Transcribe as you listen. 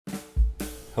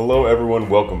Hello, everyone.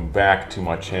 Welcome back to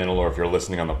my channel, or if you're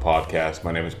listening on the podcast,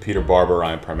 my name is Peter Barber.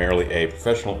 I am primarily a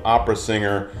professional opera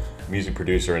singer, music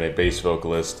producer, and a bass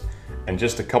vocalist. And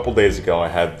just a couple days ago, I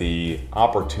had the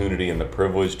opportunity and the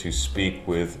privilege to speak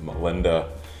with Malinda.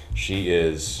 She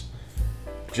is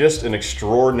just an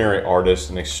extraordinary artist,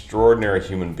 an extraordinary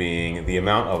human being. The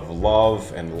amount of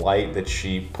love and light that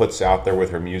she puts out there with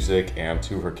her music and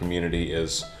to her community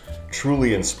is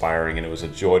truly inspiring, and it was a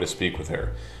joy to speak with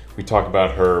her. We talk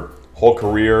about her whole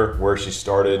career, where she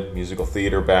started, musical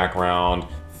theater background,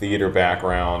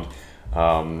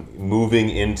 moving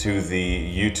into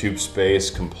the YouTube space,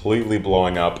 completely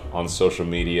blowing up on social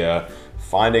media,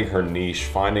 finding her niche,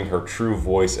 finding her true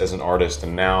voice as an artist,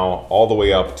 and now all the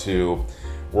way up to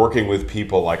working with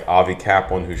people like Avi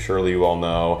Kaplan, who surely you all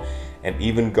know, and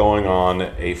even going on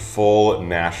a full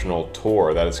national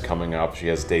tour that is coming up. She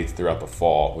has dates throughout the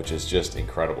fall, which is just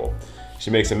incredible. She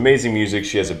makes amazing music,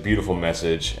 she has a beautiful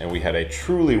message, and we had a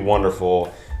truly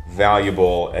wonderful,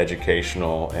 valuable,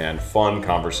 educational, and fun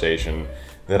conversation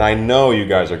that I know you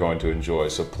guys are going to enjoy.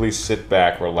 So please sit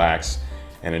back, relax,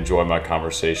 and enjoy my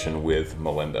conversation with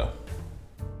Malinda.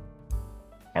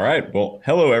 All right. Well,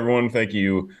 hello, everyone. Thank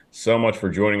you so much for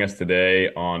joining us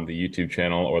today on the YouTube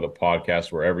channel or the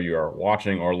podcast, wherever you are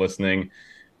watching or listening.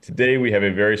 Today, we have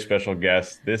a very special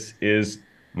guest. This is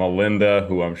Malinda,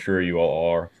 who I'm sure you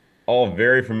all are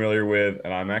very familiar with.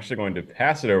 And I'm actually going to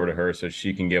pass it over to her so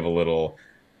she can give a little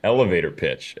elevator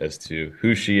pitch as to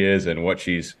who she is and what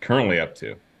she's currently up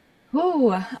to.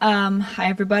 Hi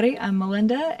everybody. I'm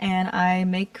Melinda, and I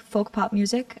make folk pop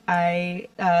music. I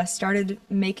started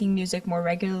making music more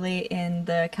regularly in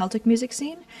the Celtic music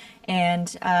scene,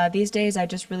 and these days I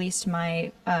just released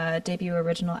my debut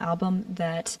original album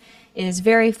that is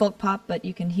very folk pop, but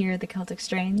you can hear the Celtic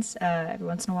strains every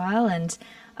once in a while. And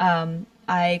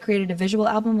I created a visual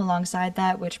album alongside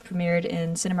that, which premiered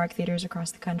in Cinemark theaters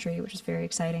across the country, which is very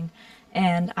exciting.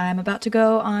 And I'm about to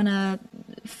go on a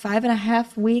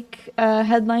 5.5 week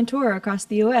headline tour across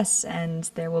the U.S. and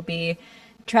there will be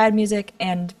trad music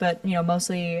but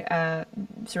mostly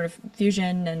sort of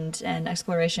fusion and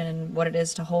exploration and what it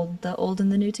is to hold the old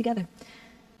and the new together.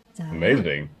 Yeah.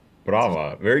 Amazing.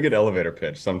 Brava. Very good elevator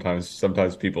pitch.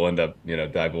 Sometimes people end up,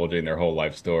 divulging their whole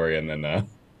life story and then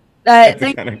have to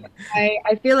Thank kind of. you.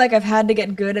 I feel like I've had to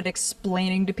get good at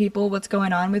explaining to people what's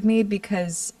going on with me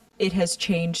because it has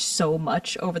changed so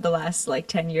much over the last like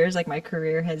 10 years. Like my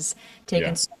career has taken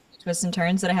Yeah. so many twists and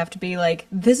turns that I have to be like,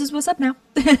 this is what's up now.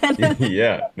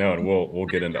 Yeah, no, and we'll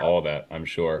get into all that, I'm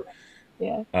sure.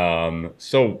 Yeah.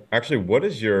 So actually, what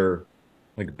is your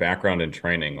like background and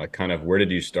training? Like kind of where did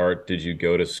you start? Did you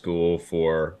go to school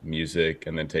for music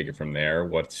and then take it from there?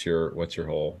 What's your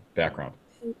whole background?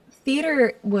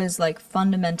 Theater was like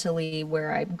fundamentally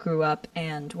where I grew up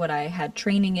and what I had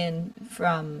training in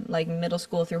from like middle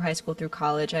school through high school through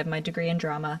college. I have my degree in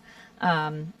drama.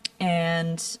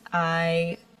 And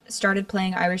I started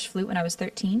playing Irish flute when I was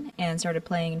 13 and started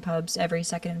playing in pubs every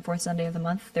second and fourth Sunday of the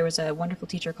month. There was a wonderful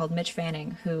teacher called Mitch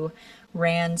Fanning who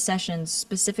ran sessions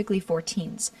specifically for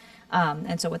teens.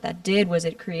 And so what that did was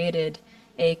it created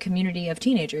a community of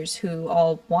teenagers who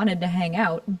all wanted to hang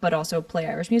out but also play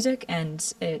Irish music,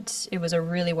 and it was a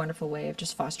really wonderful way of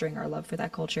just fostering our love for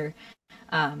that culture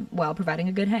while providing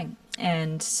a good hang.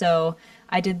 And so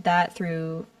I did that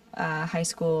through high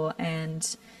school,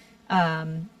 and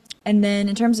then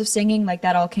in terms of singing, like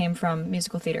that all came from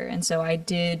musical theater. And so I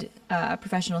did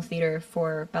professional theater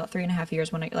for about 3.5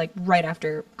 years when I like right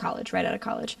after college, right out of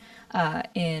college,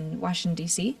 in Washington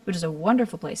D.C., which is a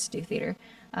wonderful place to do theater.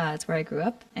 It's where I grew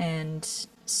up, and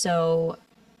so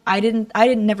I didn't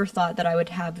never thought that I would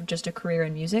have just a career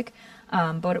in music.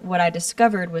 But what I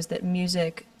discovered was that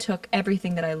music took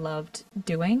everything that I loved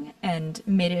doing and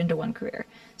made it into one career.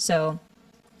 So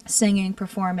singing,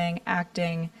 performing,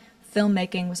 acting,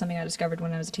 filmmaking was something I discovered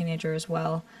when I was a teenager as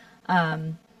well.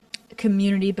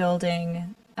 Community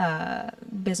building,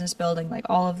 business building, like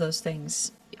all of those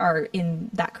things are in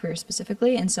that career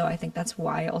specifically. And so I think that's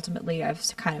why ultimately I've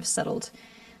kind of settled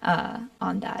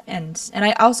on that. And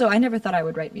I never thought I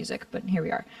would write music, but here we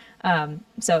are.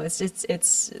 So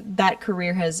it's that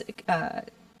career has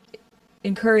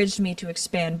encouraged me to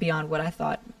expand beyond what I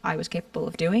thought I was capable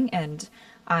of doing, and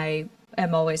I'm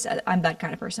that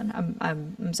kind of person.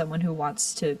 I'm someone who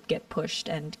wants to get pushed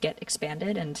and get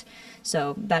expanded, and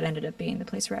so that ended up being the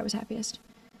place where I was happiest.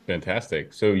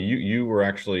 Fantastic. So you were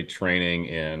actually training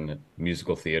in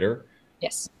musical theater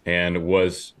Yes. and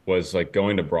was like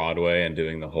going to Broadway and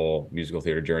doing the whole musical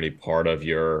theater journey part of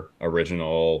your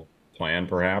original plan,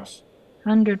 perhaps?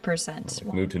 100%.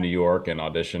 Like move to New York and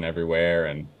audition everywhere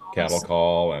and cattle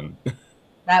call and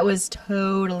That was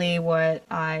totally what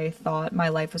I thought my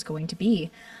life was going to be.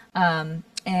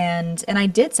 And I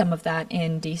did some of that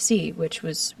in DC, which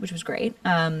was great.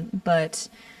 But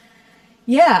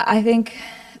yeah, I think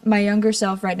my younger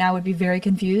self right now would be very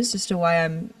confused as to why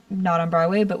I'm not on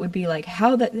Broadway, but would be like,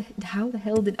 how the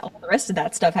hell did all the rest of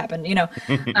that stuff happen?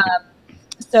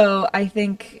 So I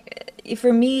think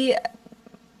for me,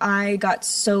 I got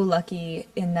so lucky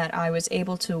in that I was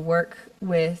able to work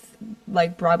with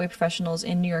like Broadway professionals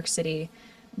in New York City.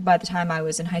 By the time I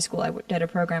was in high school, I did a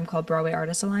program called Broadway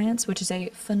Artists Alliance, which is a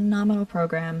phenomenal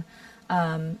program,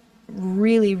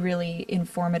 really, really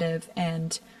informative,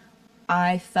 and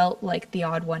I felt like the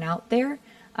odd one out there.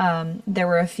 There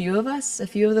were a few of us, a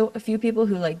few people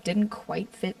who like didn't quite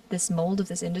fit this mold of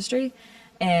this industry,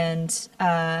 and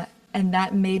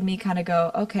that made me kind of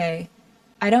go, okay,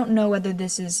 I don't know whether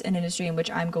this is an industry in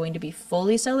which I'm going to be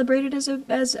fully celebrated as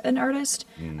an artist.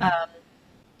 Mm.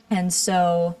 And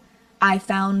so I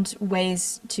found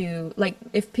ways to like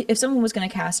if someone was going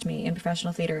to cast me in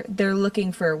professional theater, they're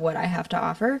looking for what I have to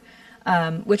offer,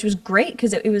 which was great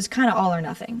because it was kind of all or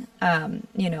nothing,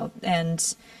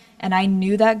 and I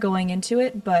knew that going into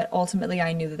it, but ultimately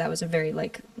I knew that that was a very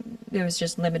like there was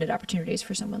just limited opportunities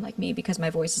for someone like me because my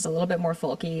voice is a little bit more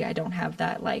folky. I don't have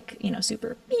that like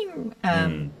super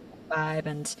Mm. vibe,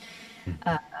 and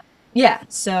yeah,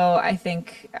 so I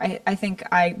think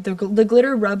the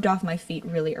glitter rubbed off my feet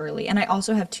really early, and I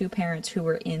also have two parents who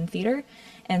were in theater,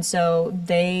 and so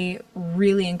they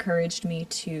really encouraged me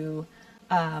to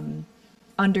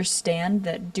understand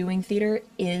that doing theater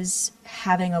is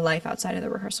having a life outside of the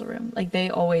rehearsal room. Like they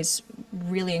always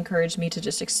really encouraged me to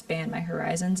just expand my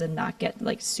horizons and not get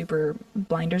like super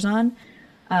blinders on.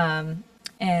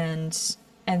 And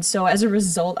and so as a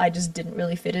result, I just didn't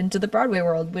really fit into the Broadway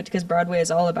world, which because Broadway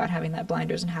is all about having that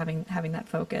blinders and having that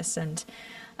focus, and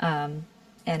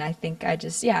I think I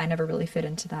just I never really fit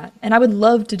into that. And I would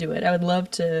love to do it. I would love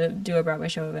to do a Broadway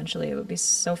show eventually. It would be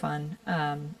so fun.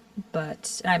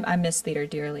 But I miss theater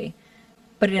dearly.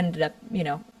 But it ended up,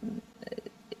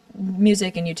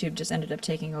 music and YouTube just ended up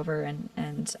taking over,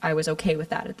 and I was okay with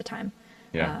that at the time.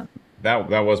 Yeah. Um,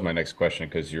 That was my next question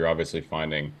because you're obviously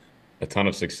finding a ton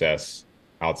of success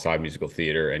outside musical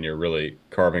theater and you're really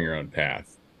carving your own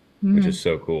path, which is mhm.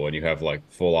 so cool. And you have like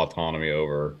full autonomy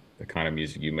over the kind of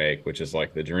music you make, which is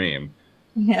like the dream.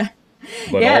 Yeah.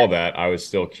 But Yeah, all that, I was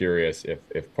still curious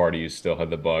if part of you still had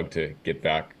the bug to get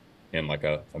back in like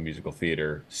a musical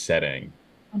theater setting.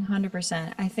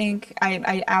 100%. I think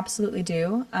I absolutely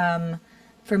do.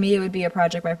 For me, it would be a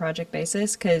project by project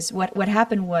basis because what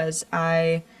happened was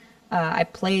I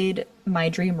played my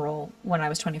dream role when I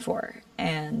was 24,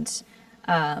 and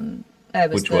I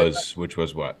was Which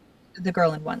was what? the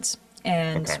girl in Once,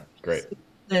 and Okay, great.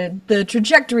 the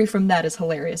trajectory from that is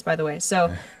hilarious, by the way.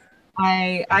 So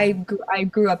I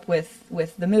grew up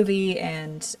with the movie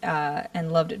and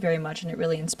loved it very much, and it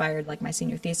really inspired like my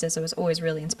senior thesis. I was always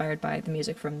really inspired by the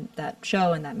music from that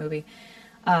show and that movie,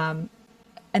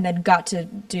 and then got to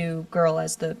do Girl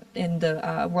as the in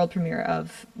the world premiere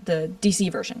of the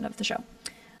DC version of the show,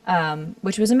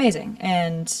 which was amazing.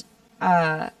 And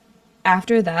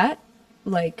after that,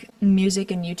 like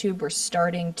music and YouTube were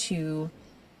starting to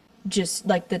just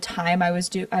like the time I was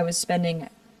spending,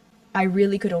 I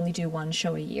really could only do one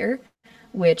show a year,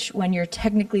 which when you're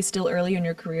technically still early in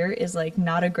your career is like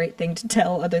not a great thing to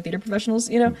tell other theater professionals.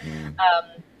 Hmm.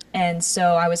 And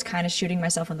so I was kind of shooting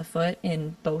myself in the foot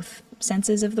in both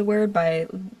senses of the word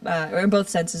or in both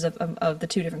senses of the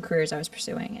two different careers I was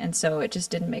pursuing. And so it just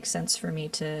didn't make sense for me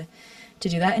to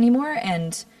do that anymore.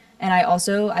 And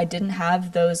I didn't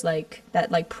have those like that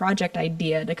like project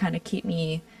idea to kind of keep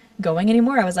me going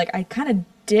anymore. I was like, I kind of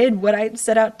did what I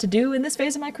set out to do in this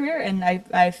phase of my career, and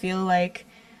I feel like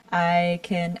I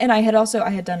can. And I had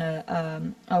done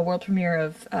a world premiere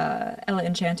of Ella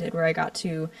Enchanted, where I got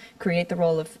to create the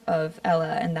role of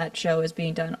Ella, and that show is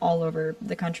being done all over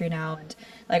the country now. And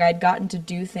like I'd gotten to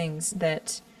do things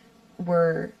that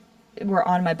were were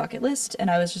on my bucket list, and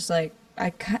I was just like,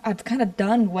 I've kind of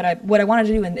done what I wanted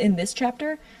to do in this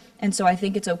chapter, and so I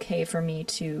think it's okay for me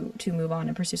to move on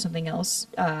and pursue something else.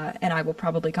 And I will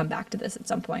probably come back to this at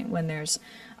some point when there's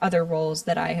other roles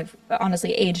that I have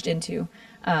honestly aged into.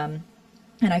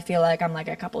 And I feel like I'm like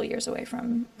a couple of years away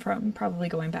from probably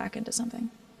going back into something.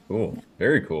 Cool.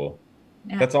 Very cool.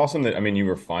 Yeah, That's awesome that, I mean, you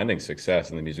were finding success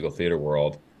in the musical theater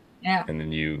world, yeah, and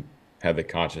then you had the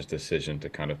conscious decision to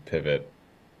kind of pivot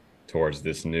towards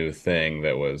this new thing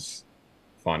that was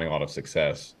finding a lot of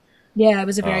success. yeah. It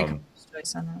was a very Um, conscious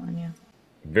choice on that one. Yeah.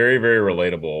 very, very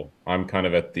relatable. I'm kind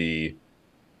of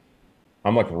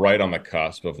I'm like right on the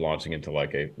cusp of launching into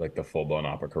like the full-blown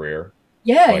opera career.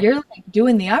 Yeah, Like you're like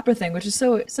doing the opera thing, which is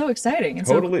so exciting and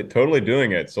so cool. totally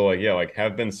doing it. So like yeah, like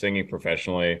have been singing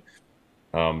professionally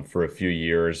for a few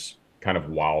years, kind of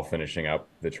while finishing up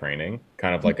the training,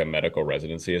 kind of like a medical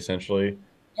residency essentially.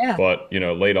 Yeah. But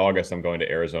late August, I'm going to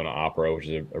Arizona Opera, which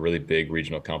is a really big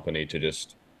regional company, to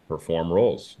just perform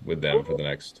roles with them for the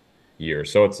next year.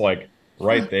 So it's like Huh.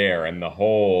 right there, and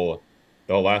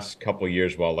the last couple of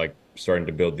years while like starting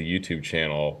to build the YouTube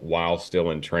channel while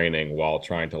still in training, while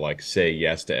trying to like say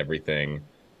yes to everything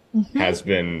Hmm. has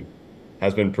been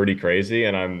has been pretty crazy.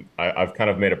 And I've kind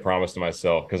of made a promise to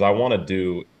myself because I want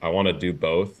to do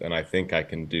both, and I think I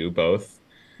can do both.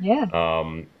 Yeah.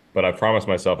 But I promised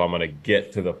myself I'm going to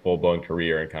get to the full blown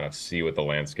career and kind of see what the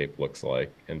landscape looks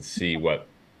like and see what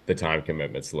the time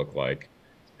commitments look like,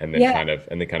 Yeah. and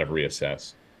then kind of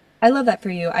reassess. I love that for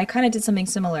you. I kind of did something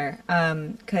similar.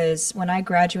 Because when I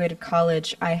graduated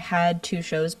college, I had two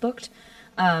shows booked.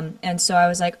 And so I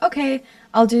was like, okay,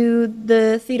 I'll do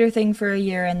the theater thing for a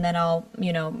year and then I'll,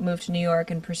 move to New York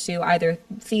and pursue either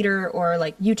theater or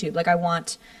like YouTube. Like I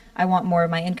want more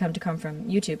of my income to come from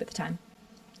YouTube at the time.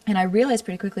 And I realized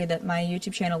pretty quickly that my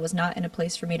YouTube channel was not in a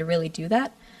place for me to really do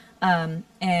that.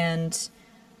 And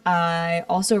I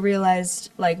also realized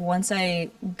like once I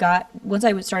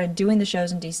started doing the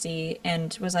shows in DC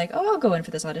and was like, oh, I'll go in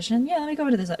for this audition. Yeah, let me go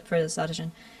into this for this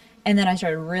audition. And then I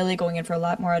started really going in for a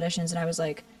lot more auditions and I was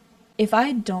like, if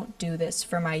I don't do this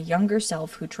for my younger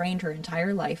self who trained her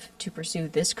entire life to pursue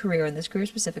this career and this career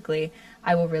specifically,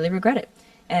 I will really regret it.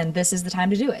 And this is the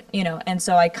time to do it. And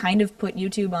so I kind of put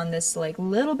YouTube on this like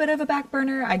little bit of a back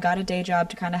burner. I got a day job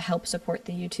to kind of help support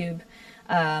the YouTube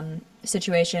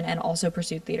situation and also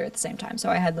pursued theater at the same time. So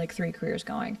I had like three careers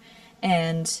going.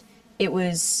 And it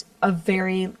was a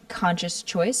very conscious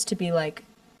choice to be like,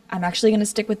 I'm actually going to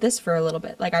stick with this for a little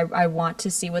bit. Like I want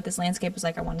to see what this landscape is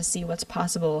like. I want to see what's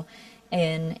possible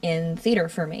in theater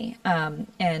for me.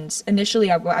 And initially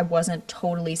I wasn't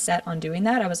totally set on doing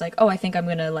that. I was like, oh, I think I'm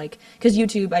going to like, cause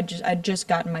YouTube, I'd just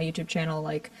gotten my YouTube channel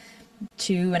like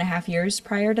 2.5 years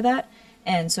prior to that.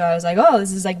 And so I was like, oh,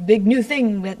 this is like big new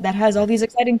thing that has all these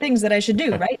exciting things that I should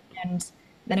do, right? And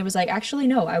then it was like, actually,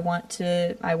 no, I want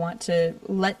to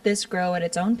let this grow at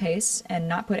its own pace and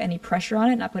not put any pressure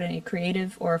on it, not put any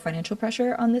creative or financial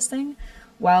pressure on this thing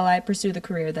while I pursue the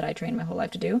career that I trained my whole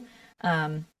life to do.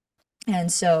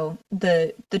 And so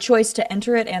the choice to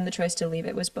enter it and the choice to leave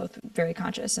it was both very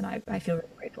conscious, and I feel really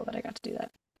grateful that I got to do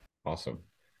that. Awesome.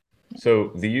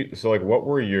 So like what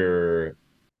were your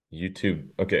YouTube?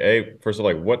 Okay, first of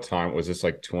all, like what time was this?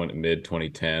 Like 20 mid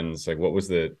 2010s? Like what was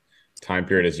the time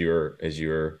period as you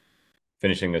were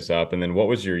finishing this up? And then what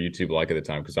was your YouTube like at the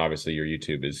time? Because obviously your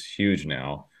YouTube is huge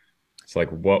now. So like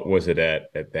what was it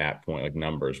at that point, like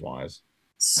numbers wise?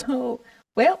 So,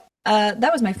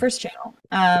 that was my first channel.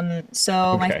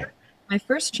 So Okay. my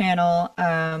first channel,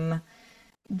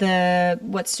 the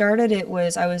what started it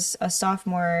was I was a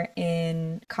sophomore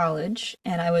in college,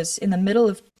 and I was in the middle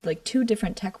of like two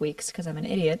different tech weeks because I'm an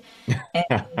idiot,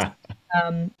 and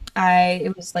I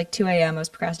it was like 2 a.m. I was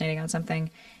procrastinating on something,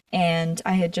 and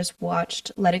I had just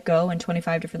watched Let It Go in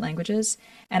 25 different languages,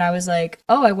 and I was like,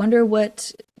 oh, I wonder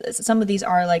what some of these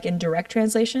are like in direct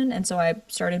translation, and so I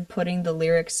started putting the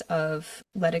lyrics of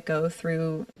Let It Go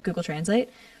through Google Translate,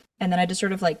 and then I just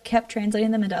sort of like kept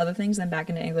translating them into other things, then back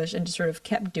into English, and just sort of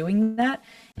kept doing that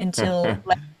until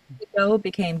Let It Go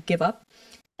became Give Up.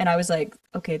 And I was like,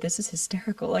 okay, this is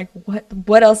hysterical. Like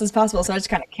what else is possible? So I just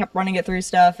kind of kept running it through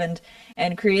stuff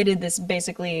and created this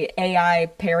basically AI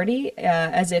parody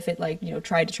as if it like,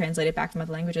 tried to translate it back from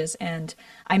other languages. And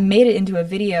I made it into a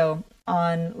video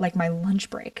on like my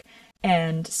lunch break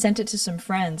and sent it to some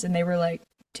friends and they were like,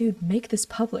 dude, make this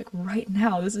public right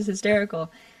now. This is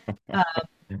hysterical.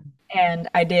 And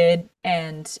I did,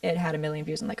 and it had 1 million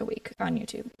views in like a week on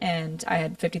YouTube. And I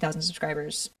had 50,000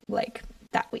 subscribers like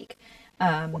that week.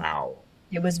 Um, Wow.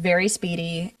 it was very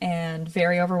speedy and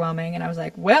very overwhelming, and I was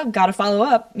like, well, gotta follow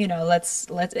up, let's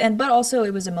and but also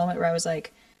it was a moment where I was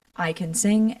like, I can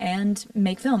sing and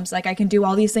make films. Like I can do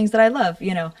all these things that I love.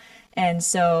 And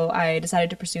so I decided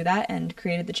to pursue that and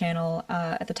created the channel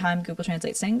at the time Google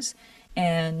Translate Sings.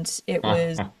 And it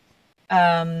was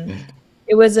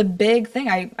a big thing.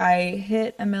 I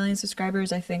hit 1 million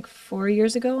subscribers, I think, 4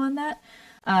 years ago on that.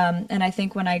 And I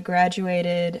think when I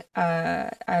graduated,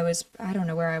 I don't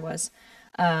know where I was.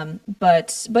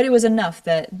 But it was enough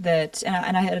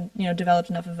and I had, developed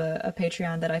enough of a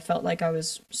Patreon that I felt like I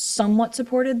was somewhat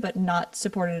supported, but not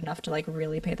supported enough to like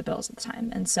really pay the bills at the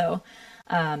time. And so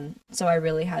I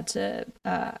really had to,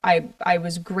 I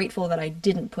was grateful that I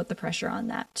didn't put the pressure on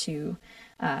that to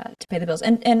pay the bills.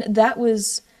 And that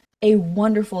was, a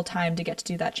wonderful time to get to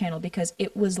do that channel because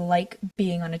it was like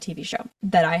being on a TV show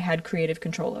that I had creative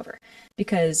control over.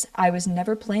 Because I was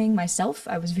never playing myself.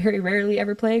 I was very rarely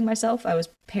ever playing myself. I was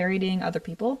parodying other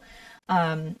people.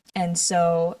 And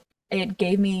so it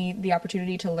gave me the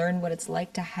opportunity to learn what it's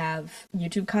like to have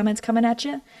YouTube comments coming at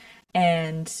you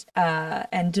and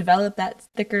develop that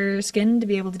thicker skin to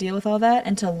be able to deal with all that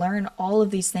and to learn all of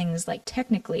these things like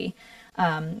technically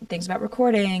things about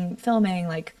recording, filming,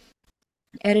 like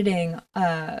editing,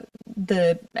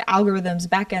 the algorithms,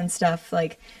 back end stuff,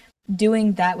 like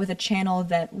doing that with a channel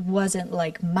that wasn't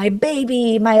like my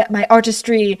baby, my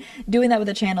artistry, doing that with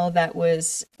a channel that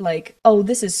was like, oh,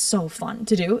 this is so fun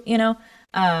to do,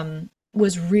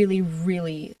 was really,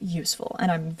 really useful. And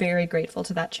I'm very grateful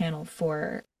to that channel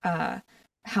for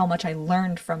how much I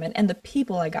learned from it and the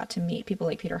people I got to meet, people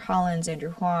like Peter Hollins,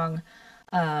 Andrew Huang,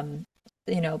 um,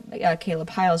 Caleb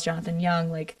Hiles, Jonathan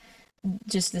Young, like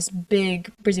just this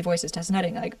big Brizzy Voices, Tess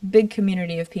Netting, like big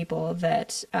community of people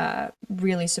that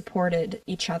really supported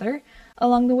each other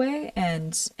along the way,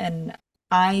 and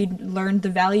I learned the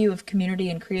value of community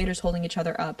and creators holding each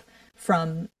other up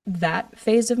from that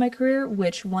phase of my career,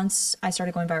 which once I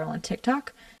started going viral on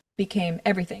TikTok became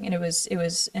everything, and it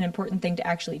was an important thing to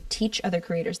actually teach other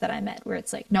creators that I met, where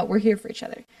it's like, no, we're here for each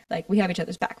other, like we have each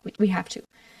other's back, we have to,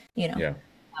 you know. Yeah.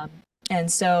 Um,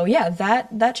 and so yeah,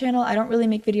 that channel, I don't really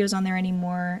make videos on there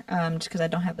anymore, just because I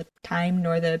don't have the time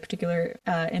nor the particular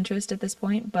interest at this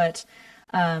point. But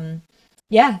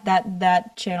yeah,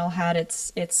 that channel had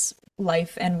its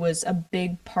life and was a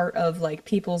big part of like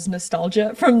people's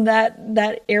nostalgia from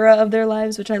that era of their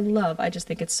lives, which I love. I just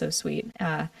think it's so sweet.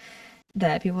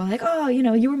 That people are like, oh,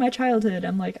 you were my childhood.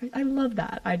 I'm like, I love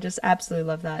that. I just absolutely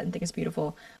love that and think it's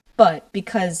beautiful. But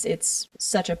because it's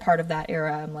such a part of that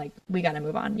era, I'm like, we got to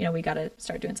move on. We got to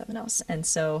start doing something else. And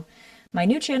so my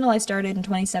new channel I started in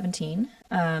 2017.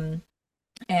 And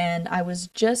I was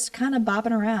just kind of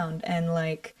bopping around and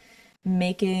like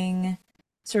making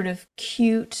sort of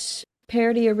cute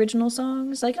parody original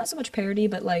songs. Like, not so much parody,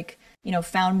 but like,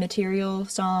 found material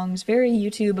songs, very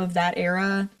YouTube of that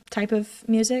era type of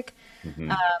music.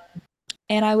 Hmm.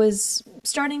 And I was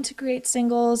starting to create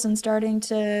singles and starting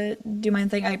to do my own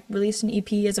thing. I released an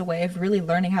EP as a way of really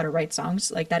learning how to write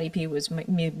songs. Like that EP was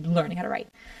me learning how to write.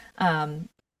 And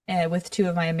with two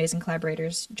of my amazing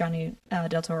collaborators, Johnny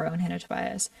Del Toro and Hannah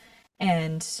Tobias.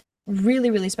 And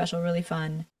really, really special, really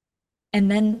fun.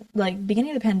 And then, like,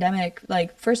 beginning of the pandemic,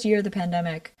 like, first year of the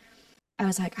pandemic, I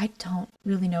was like, I don't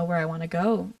really know where I want to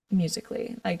go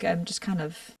musically. Like, I'm just kind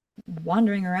of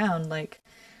wandering around. Like,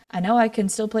 I know I can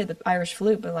still play the Irish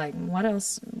flute, but like, what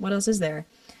else? What else is there?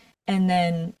 And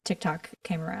then TikTok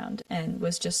came around and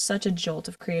was just such a jolt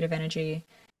of creative energy.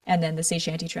 And then the sea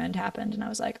shanty trend happened, and I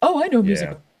was like, oh, I know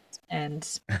music. Yeah.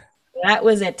 And that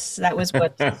was it. That was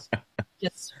what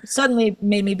just suddenly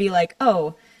made me be like,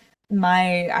 oh,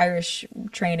 my Irish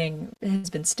training has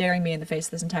been staring me in the face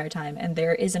this entire time, and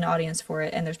there is an audience for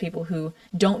it, and there's people who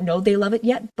don't know they love it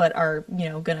yet, but are,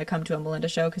 gonna come to a Melinda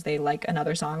show because they like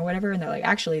another song or whatever, and they're like,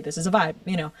 actually, this is a vibe.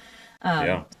 Yeah.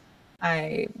 Um,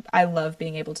 I love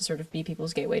being able to sort of be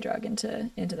people's gateway drug into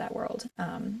that world.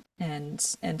 And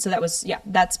so that was, yeah,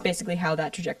 that's basically how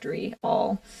that trajectory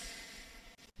all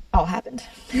happened.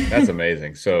 That's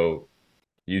amazing. So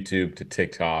YouTube to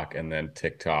TikTok, and then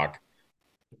TikTok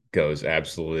goes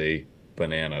absolutely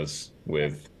bananas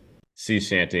with sea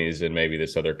shanties and maybe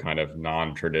this other kind of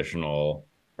non-traditional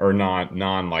or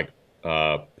non like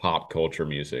pop culture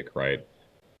music, right?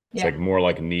 It's Yeah. like more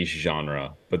like niche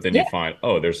genre, but then you Yeah. find,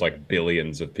 oh, there's like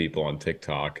billions of people on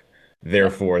TikTok. Yep.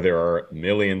 Therefore, there are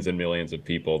millions and millions of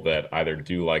people that either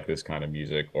do like this kind of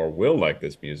music or will like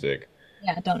this music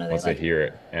Yeah. Don't know they once they like it. hear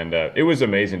it. And it was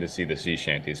amazing to see the sea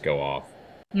shanties go off,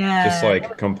 just Yeah.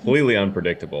 like completely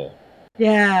unpredictable,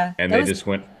 Yeah. and That they was, just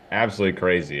went absolutely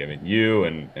crazy. I mean, you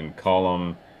and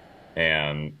Cullum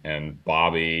and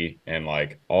Bobby and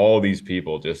like all these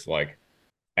people just like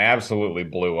absolutely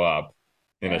blew up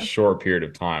in a yeah. short period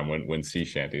of time when sea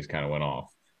shanties kind of went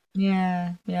off.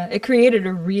 Yeah, yeah. It created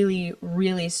a really,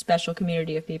 really special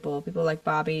community of people. People like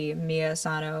Bobby, Mia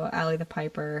Asano, Ali the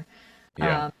Piper,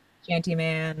 Yeah. Shanty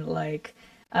Man, like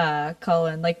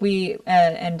Cullen. Like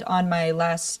and on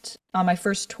my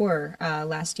first tour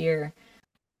last year,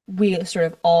 we sort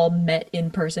of all met in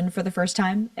person for the first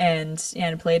time and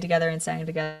played together and sang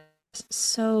together.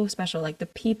 So special. Like the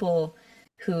people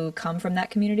who come from that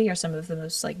community are some of the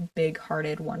most like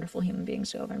big-hearted, wonderful human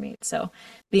beings you'll ever meet. So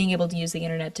being able to use the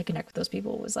internet to connect with those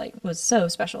people was so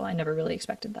special. I never really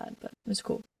expected that, but it was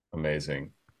cool.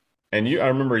 Amazing. And I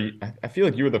remember, I feel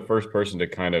like you were the first person to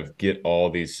kind of get all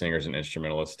these singers and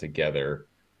instrumentalists together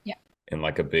Yeah. in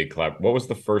like a big collab. What was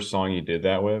the first song you did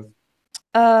that with?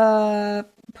 Uh,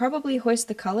 Probably Hoist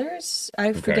the Colors. I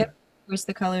Okay. forget Hoist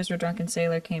the Colors or Drunken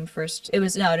Sailor came first. It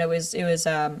was no, no,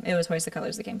 it was Hoist the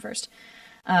Colors that came first.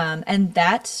 And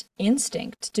that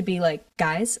instinct to be like,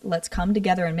 guys, let's come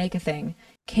together and make a thing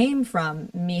came from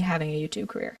me having a YouTube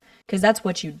career. Because that's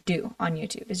what you do on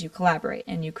YouTube is you collaborate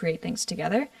and you create things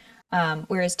together.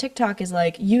 Whereas TikTok is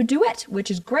like you do it,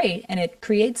 which is great, and it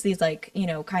creates these like,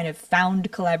 kind of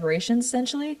found collaborations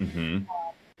essentially. Hmm.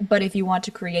 But if you want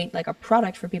to create like a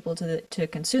product for people to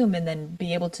consume and then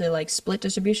be able to like split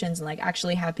distributions and like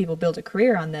actually have people build a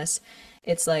career on this,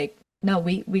 it's like no,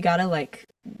 we gotta like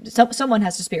someone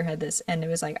has to spearhead this. And it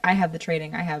was like I have the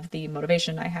training, I have the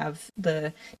motivation, I have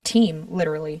the team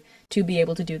literally to be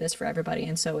able to do this for everybody.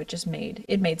 And so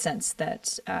it made sense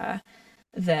that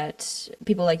that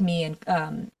people like me and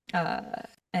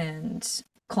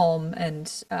Calm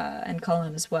and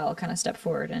Cullen as well kind of stepped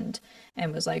forward and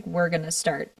was like, we're gonna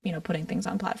start, putting things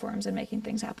on platforms and making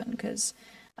things happen because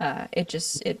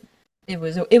it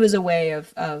was a way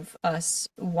of us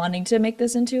wanting to make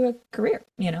this into a career,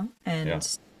 Yeah. and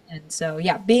so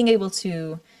yeah, being able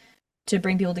to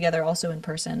bring people together also in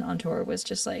person on tour was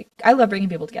just like I love bringing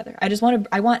people together.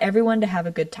 I want everyone to have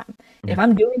a good time. If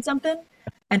I'm doing something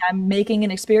and I'm making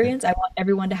an experience, I want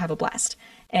everyone to have a blast.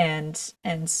 And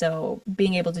so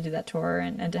being able to do that tour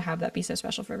and to have that be so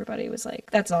special for everybody was like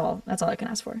that's all I can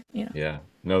ask for. Yeah.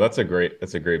 No, that's a great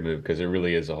move because it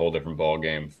really is a whole different ball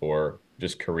game for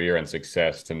just career and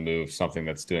success to move something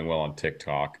that's doing well on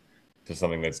TikTok to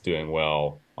something that's doing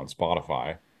well on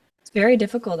Spotify. It's very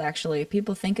difficult actually.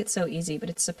 People think it's so easy, but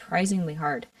it's surprisingly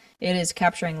hard. It is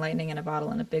capturing lightning in a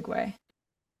bottle in a big way.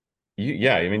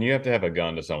 Yeah, I mean, you have to have a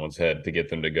gun to someone's head to get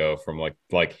them to go from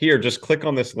like here, just click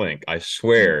on this link. I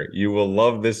swear you will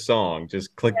love this song.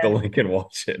 Just click the Yeah. link and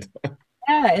watch it.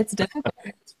 Yeah, it's difficult.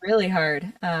 It's really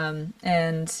hard.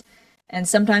 And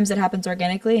sometimes it happens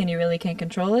organically and you really can't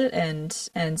control it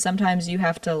and sometimes you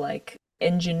have to like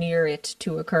engineer it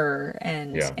to occur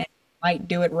Yeah. and might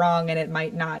do it wrong and it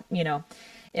might not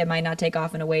take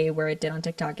off in a way where it did on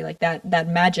TikTok. Like that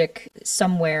magic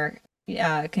somewhere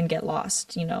can get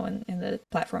lost, in the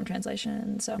platform translation.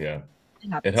 And so Yeah. it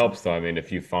It happens. helps though. I mean,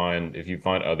 if you find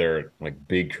other like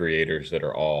big creators that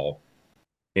are all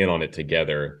in on it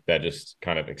together, that just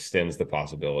kind of extends the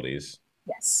possibilities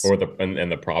Yes. or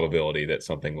the probability that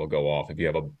something will go off. If you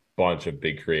have a bunch of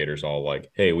big creators all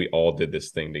like, hey, we all did this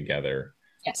thing together.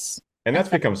 Yes. And that's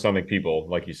That's become something people,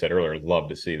 like you said earlier, love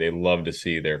to see. They love to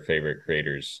see their favorite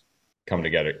creators come yeah.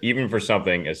 together, even for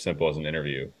something as simple as an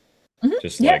interview.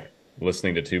 Just Yeah. like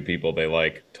listening to two people they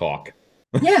like talk,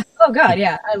 Yeah. Oh God,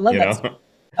 yeah. I love you that. know?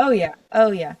 Oh yeah.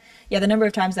 Oh yeah. Yeah, the number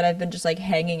of times that I've been just like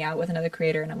hanging out with another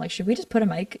creator and I'm like, should we just put a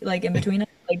mic like in between us?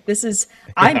 Like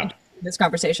I'm Yeah. interested in this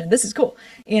conversation. This is cool.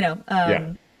 You know.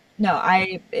 Yeah. No,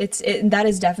 that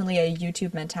is definitely a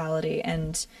YouTube mentality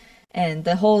and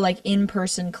the whole like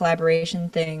in-person collaboration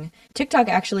thing. TikTok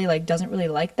actually like doesn't really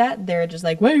like that. They're just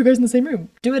like, why are you guys in the same room?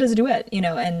 Do it as a duet,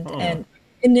 Huh. and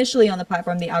initially on the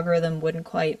platform the algorithm wouldn't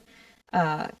quite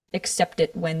accept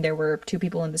it when there were two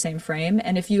people in the same frame.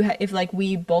 And if like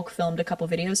we bulk filmed a couple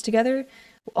videos together,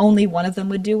 only one of them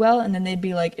would do well, and then they'd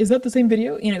be like, "Is that the same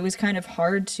video?" It was kind of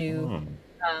hard to. Hmm.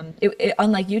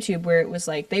 Unlike YouTube, where it was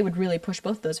like they would really push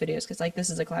both those videos because like this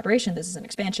is a collaboration, this is an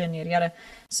expansion, yada yada.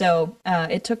 So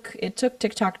it took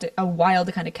TikTok a while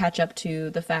to kind of catch up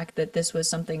to the fact that this was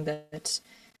something that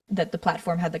the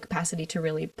platform had the capacity to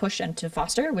really push and to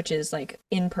foster, which is like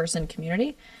in-person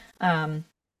community.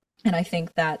 And I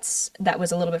think that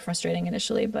was a little bit frustrating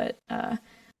initially, but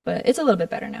it's a little bit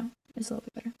better now. It's a little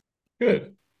bit better.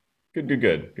 Good. Good, good,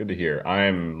 good. Good to hear.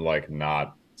 I'm like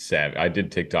not savvy. I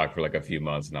did TikTok for like a few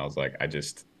months and I was like, I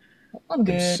just I'm am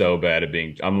good. so bad at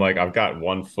I'm like, I've got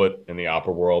one foot in the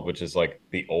opera world, which is like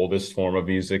the oldest form of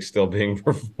music still being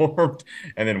performed,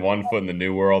 and then one foot in the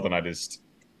new world. And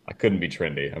I couldn't be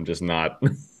trendy. I'm just not,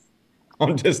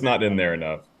 I'm just not in there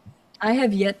enough. I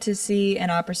have yet to see an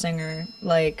opera singer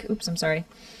like, oops, I'm sorry.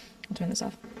 I'll turn this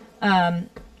off.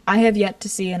 I have yet to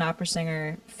see an opera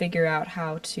singer figure out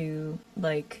how to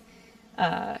like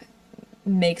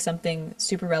make something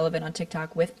super relevant on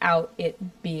TikTok without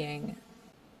it being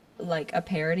like a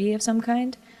parody of some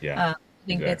kind. Yeah, I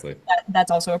think exactly. that's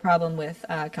also a problem with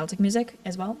Celtic music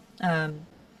as well.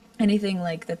 Anything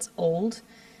like that's old,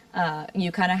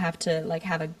 you kind of have to like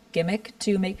have a gimmick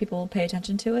to make people pay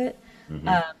attention to it, Hmm.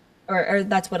 or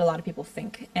that's what a lot of people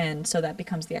think, and so that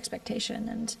becomes the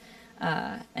expectation.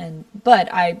 But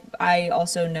I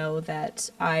also know that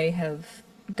I have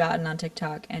gotten on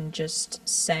TikTok and just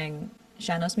sang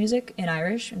Shanos music in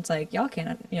Irish. It's like y'all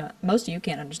can't, most of you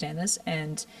can't understand this,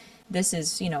 and this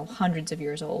is, hundreds of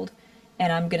years old,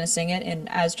 and I'm gonna sing it in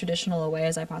as traditional a way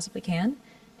as I possibly can,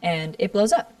 and it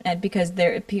blows up, and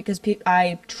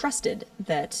I trusted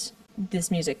that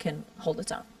this music can hold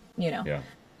its own, you know. Yeah.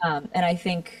 And I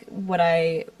think what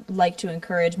I like to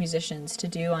encourage musicians to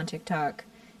do on TikTok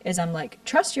is I'm like,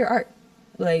 trust your art.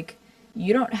 Like,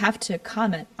 you don't have to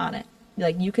comment on it.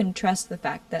 Like, you can trust the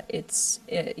fact that it's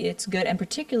good, and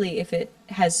particularly if it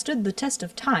has stood the test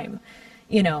of time,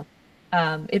 you know,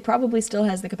 it probably still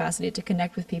has the capacity to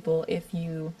connect with people if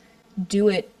you do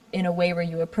it in a way where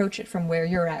you approach it from where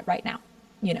you're at right now,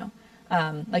 you know.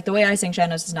 Like the way I sing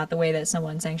Shadows is not the way that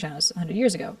someone sang Shadows 100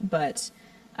 years ago, but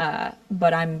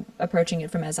I'm approaching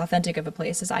it from as authentic of a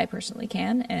place as I personally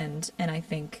can, and I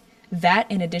think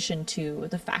that, in addition to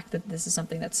the fact that this is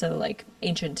something that's so like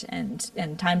ancient and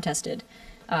time tested,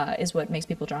 is what makes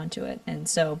people drawn to it. And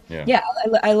so, Yeah. yeah,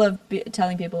 I love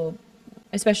telling people,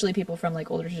 especially people from like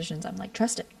older traditions, I'm like,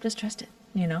 trust it, just trust it,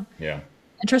 you know, Yeah.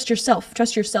 and trust yourself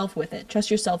with it,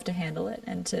 trust yourself to handle it,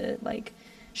 and to like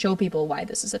show people why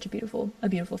this is such a beautiful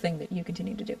thing that you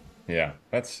continue to do. Yeah.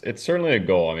 It's certainly a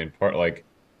goal. I mean, part like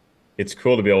it's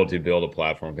cool to be able to build a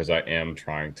platform because I am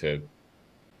trying to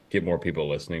get more people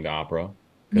listening to opera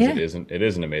because Yeah, it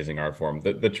is an amazing art form.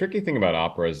 The tricky thing about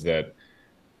opera is that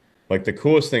like the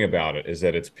coolest thing about it is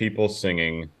that it's people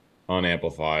singing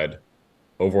unamplified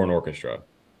over an orchestra.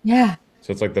 yeah,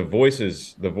 So it's like the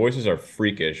voices are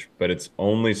freakish, but it's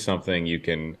only something you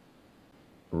can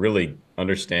really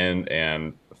understand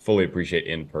and fully appreciate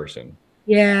in person.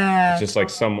 It's yeah, just like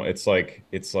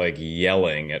it's like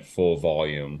yelling at full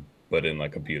volume, but in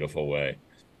like a beautiful way.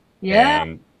 yeah,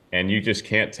 And you just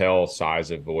can't tell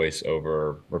size of voice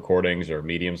over recordings or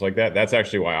mediums like that. That's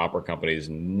actually why opera companies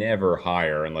never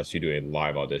hire unless you do a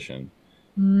live audition.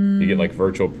 You get like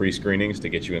virtual pre-screenings to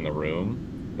get you in the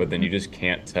room, but then you just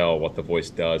can't tell what the voice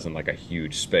does in like a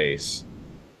huge space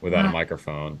without a wow,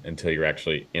 microphone until you're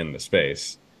actually in the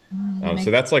space. that So makes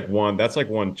that's like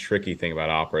one tricky thing about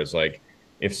opera is like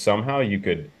if somehow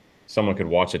someone could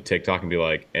watch a TikTok and be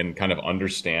like and kind of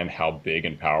understand how big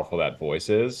and powerful that voice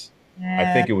is, yeah.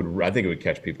 I think it would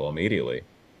catch people immediately.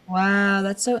 Wow,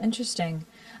 that's so interesting.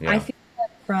 I Yeah. feel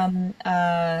that from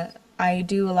I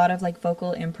do a lot of like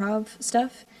vocal improv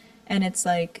stuff, and it's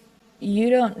like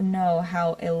you don't know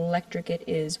how electric it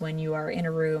is when you are in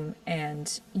a room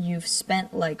and you've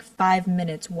spent like 5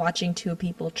 minutes watching two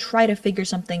people try to figure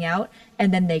something out,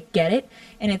 and then they get it.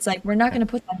 And it's like, we're not going to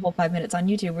put that whole 5 minutes on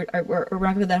YouTube, or we're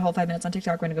not going to put that whole 5 minutes on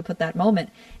TikTok. We're going to go put that moment.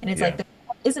 And it's like, Yeah.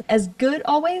 the isn't as good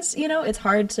always, you know? It's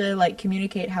hard to like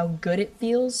communicate how good it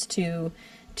feels to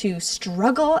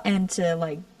struggle and to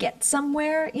like get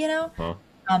somewhere, you know? Huh?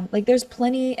 Like there's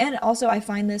plenty, and also I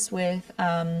find this with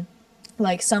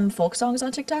like some folk songs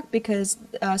on TikTok, because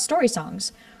story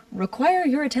songs require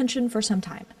your attention for some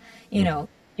time. You Mhm. know,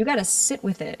 you got to sit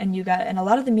with it, and a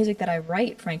lot of the music that I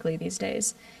write, frankly, these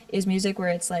days is music where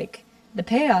it's like the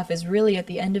payoff is really at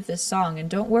the end of this song, and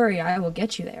don't worry, I will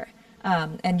get you there.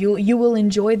 And you will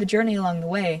enjoy the journey along the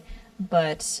way.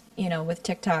 But with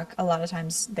TikTok, a lot of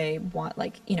times they want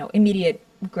like immediate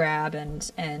grab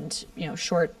and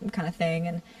short kind of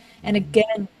thing, and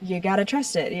again, you gotta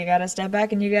trust it. You gotta step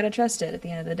back and you gotta trust it at the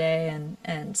end of the day.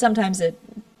 And sometimes it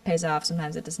pays off,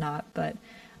 sometimes it does not.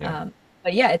 Yeah.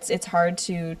 But yeah, it's hard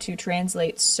to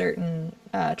translate certain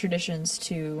traditions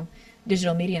to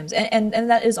digital mediums, and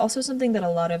that is also something that a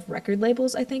lot of record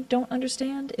labels, I think, don't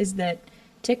understand, is that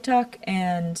TikTok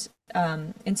and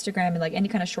Instagram and like any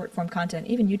kind of short form content,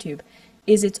 even YouTube,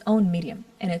 is its own medium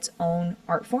and its own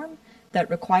art form that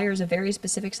requires a very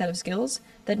specific set of skills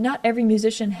that not every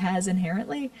musician has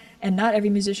inherently, and not every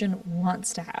musician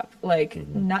wants to have. Like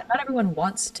Hmm. not everyone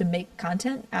wants to make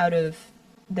content out of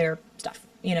their stuff,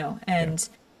 Yeah. and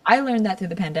I learned that through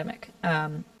the pandemic.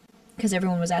 Because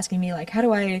everyone was asking me like, how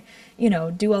do I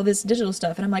do all this digital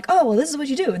stuff, and I'm like, oh well, this is what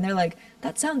you do, and they're like,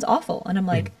 that sounds awful, and I'm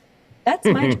like, that's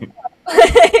my job.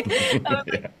 Like, I was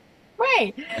like, Yeah.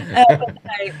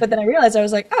 right. But then I realized, I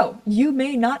was like, oh, you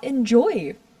may not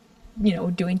enjoy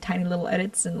doing tiny little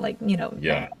edits, and like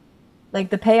Yeah. like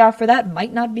the payoff for that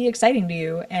might not be exciting to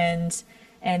you, and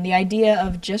the idea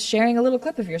of just sharing a little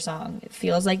clip of your song, it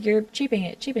feels like you're cheaping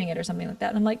it or something like that,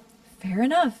 and I'm like, fair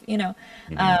enough. um,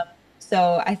 Hmm.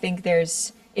 so I think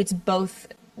it's both.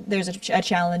 There's a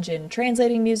challenge in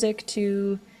translating music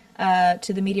to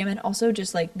the medium, and also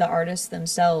just like the artists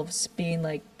themselves being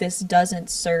like, this doesn't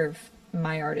serve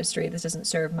my artistry, this doesn't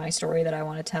serve my story that I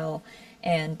want to tell,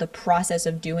 and the process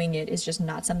of doing it is just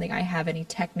not something I have any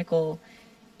technical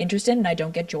interest in, and I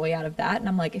don't get joy out of that. And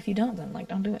I'm like, if you don't, then like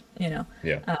don't do it. Yeah.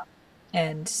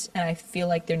 And I feel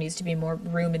like there needs to be more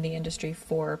room in the industry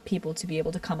for people to be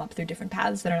able to come up through different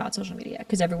paths that are not social media.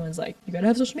 Because everyone's like, you gotta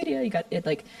have social media. You got it,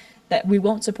 like that. We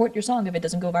won't support your song if it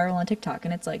doesn't go viral on TikTok.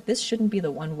 And it's like this shouldn't be the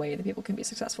one way that people can be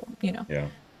successful. Yeah.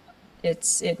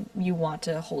 You want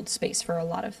to hold space for a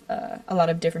lot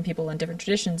of different people and different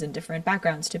traditions and different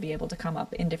backgrounds to be able to come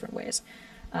up in different ways.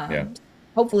 Yeah.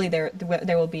 Hopefully, there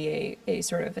will be a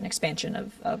sort of an expansion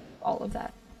of all of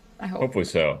that. I hope. Hopefully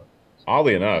so.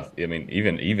 Oddly enough, I mean,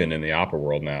 even in the opera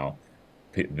world now,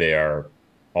 they are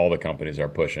all the companies are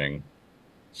pushing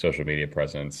social media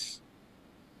presence,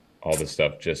 all this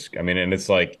stuff. Just, I mean, and it's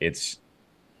like it's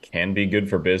can be good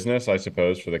for business, I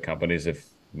suppose, for the companies if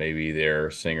maybe their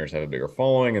singers have a bigger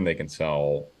following and they can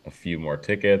sell a few more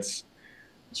tickets.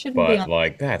 It shouldn't be But on.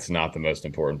 like that's not the most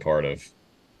important part of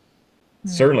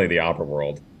No, certainly the opera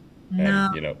world,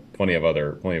 and no. plenty of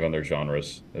other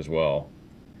genres as well.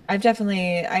 I've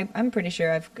definitely. I'm pretty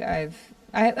sure I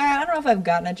don't know if I've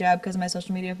gotten a job because of my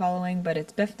social media following, but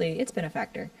it's been a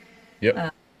factor.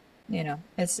 Yep.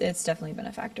 It's definitely been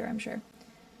a factor. I'm sure.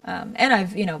 And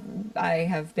I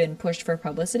have been pushed for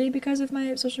publicity because of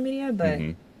my social media,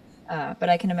 Hmm. but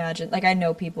I can imagine, like, I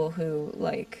know people who,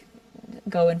 like,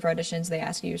 go in for auditions, they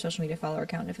ask you your social media follower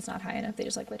count, and if it's not high enough, they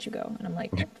just, like, let you go. And I'm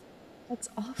like, that's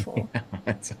awful.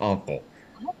 That's awful.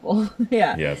 Awful.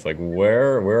 Yeah. Yeah, it's like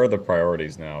where are the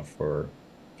priorities now for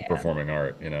the Yeah. performing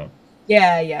art, you know?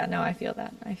 Yeah, yeah. No, I feel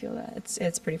that. I feel that.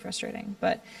 It's pretty frustrating.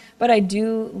 But I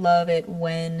do love it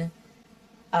when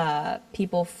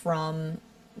people from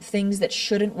things that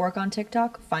shouldn't work on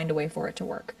TikTok find a way for it to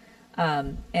work.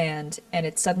 And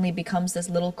it suddenly becomes this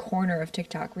little corner of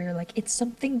TikTok where you're like, it's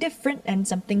something different and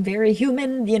something very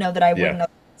human, that I wouldn't Yeah. otherwise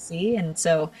see. And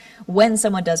so when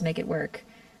someone does make it work,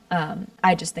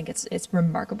 I just think it's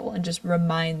remarkable and just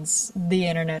reminds the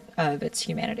internet of its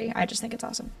humanity. I just think it's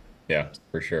awesome. Yeah,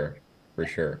 for sure. For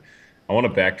sure. I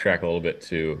want to backtrack a little bit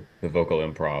to the vocal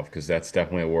improv because that's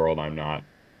definitely a world I'm not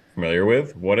familiar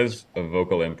with. What does a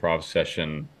vocal improv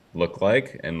session look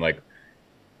like? And like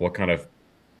what kind of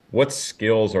what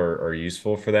skills are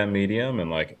useful for that medium? And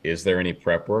like, is there any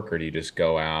prep work or do you just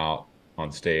go out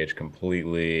on stage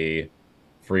completely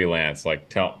freelance?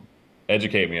 Like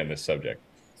educate me on this subject.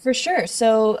 For sure.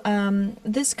 So,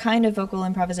 this kind of vocal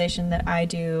improvisation that I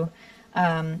do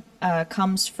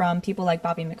comes from people like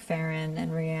Bobby McFerrin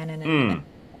and Rhiannon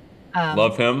Mm,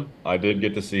 love him. I did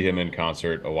get to see him in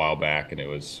concert a while back and it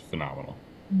was phenomenal.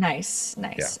 nice, Yeah.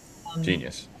 nice.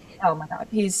 Genius. Oh my God,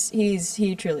 he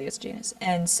truly is genius.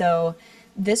 And so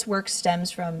this work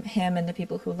stems from him and the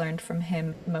people who learned from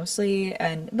him mostly,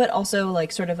 and but also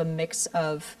like sort of a mix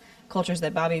of cultures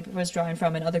that Bobby was drawing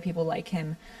from and other people like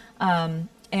him.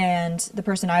 And the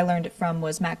person I learned it from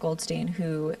was Matt Goldstein,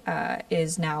 who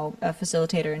is now a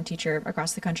facilitator and teacher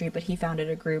across the country. But he founded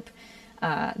a group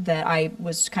that I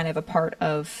was kind of a part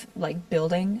of, like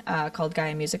building, called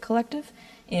Gaia Music Collective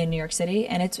in New York City,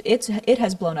 and it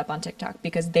has blown up on TikTok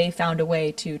because they found a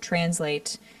way to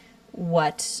translate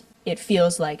what it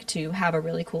feels like to have a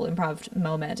really cool improv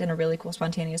moment and a really cool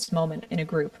spontaneous moment in a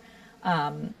group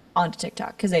onto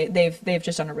TikTok because they've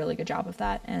just done a really good job of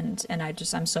that, and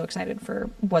I'm so excited for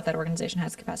what that organization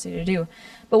has the capacity to do.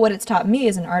 But what it's taught me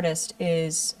as an artist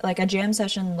is like a jam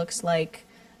session looks like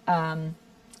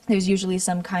there's usually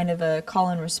some kind of a call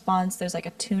and response. There's like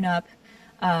a tune up,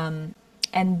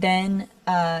 and then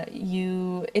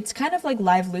it's kind of like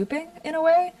live looping in a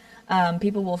way.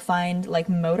 People will find like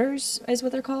motors is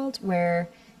what they're called, where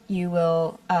you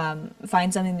will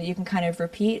find something that you can kind of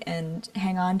repeat and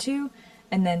hang on to.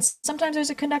 And then sometimes there's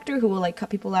a conductor who will like cut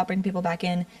people out, bring people back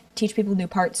in, teach people new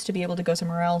parts to be able to go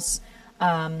somewhere else.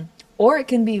 Or it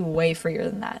can be way freer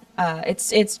than that.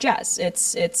 It's jazz.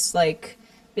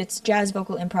 It's jazz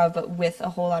vocal improv, but with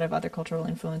a whole lot of other cultural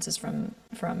influences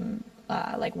from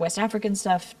like West African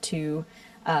stuff to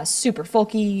super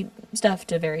folky stuff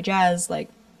to very jazz. Like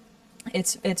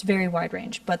it's very wide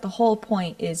range. But the whole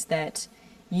point is that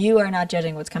you are not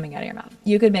judging what's coming out of your mouth.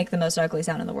 You could make the most ugly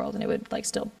sound in the world, and it would like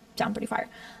still sound pretty fire.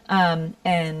 And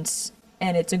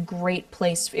it's a great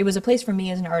place. It was a place for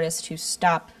me as an artist to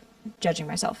stop judging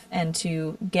myself and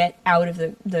to get out of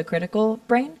the critical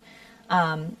brain,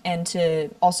 and to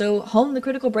also hone the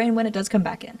critical brain when it does come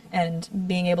back in, and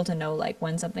being able to know like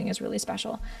when something is really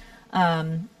special.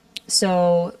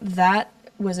 So that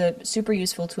was a super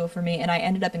useful tool for me, and I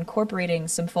ended up incorporating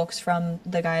some folks from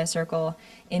the Gaia Circle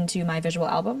into my visual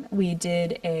album. We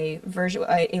did a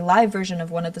live version of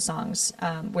one of the songs,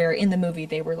 where in the movie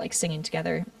they were like singing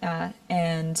together,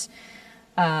 and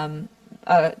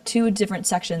two different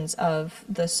sections of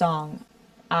the song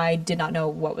I did not know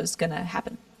what was gonna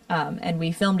happen. And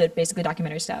we filmed it basically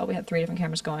documentary style. We had three different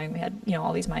cameras going. We had, you know,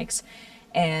 all these mics,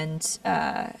 and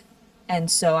and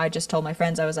so I just told my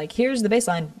friends, I was like, "Here's the bass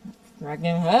line,"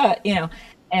 you know,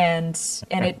 and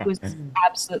it was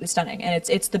absolutely stunning. And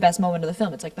it's the best moment of the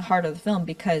film. It's like the heart of the film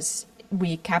because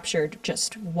we captured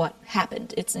just what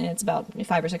happened. It's about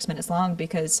 5 or 6 minutes long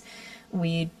because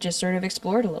we just sort of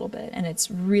explored a little bit, and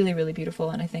it's really really beautiful.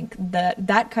 And I think that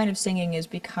that kind of singing is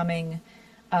becoming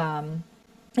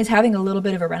is having a little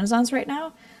bit of a renaissance right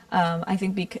now. I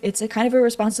think it's a kind of a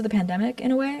response to the pandemic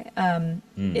in a way. Mm.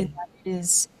 It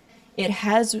is, it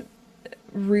has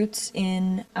roots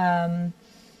in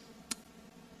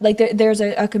like there's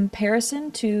a comparison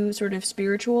to sort of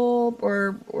spiritual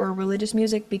or religious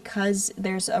music because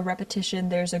there's a repetition,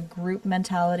 there's a group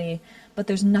mentality, but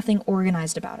there's nothing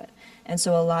organized about it. And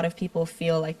so a lot of people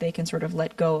feel like they can sort of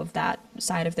let go of that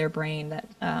side of their brain,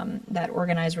 that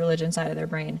organized religion side of their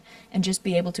brain, and just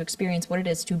be able to experience what it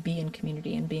is to be in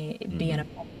community and be in a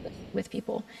Hmm. with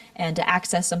people, and to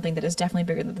access something that is definitely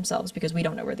bigger than themselves because we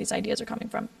don't know where these ideas are coming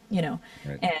from, you know.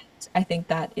 Right. And I think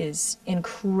that is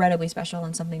incredibly special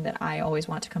and something that I always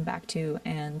want to come back to.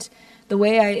 And the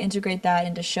way I integrate that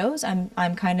into shows, I'm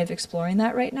kind of exploring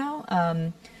that right now.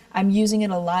 I'm using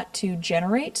it a lot to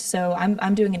generate. So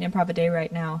I'm doing an improv a day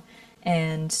right now,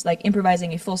 and like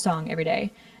improvising a full song every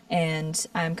day. And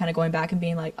I'm kind of going back and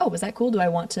being like, oh, was that cool? Do I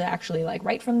want to actually like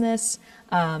write from this?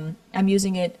 I'm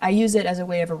using it. I use it as a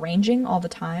way of arranging all the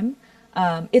time.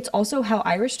 It's also how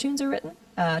Irish tunes are written.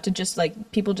 To just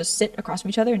like people just sit across from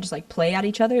each other and just like play at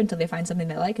each other until they find something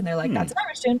they like, and they're like, Hmm. "That's an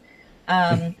Irish tune."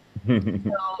 Um,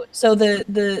 so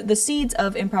the seeds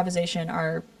of improvisation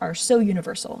are so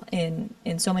universal in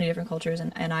so many different cultures,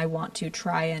 and I want to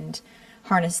try and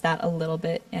harness that a little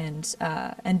bit and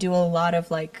do a lot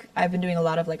of like I've been doing a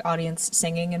lot of like audience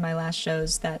singing in my last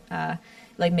shows that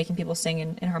like making people sing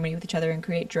in harmony with each other and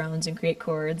create drones and create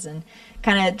chords and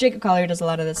kind of Jacob Collier does a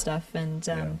lot of this stuff and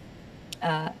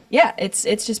Yeah. yeah, it's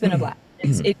just been a blast.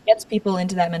 It gets people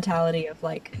into that mentality of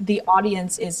like the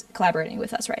audience is collaborating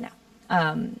with us right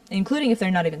now, including if they're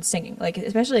not even singing. Like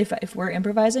especially if we're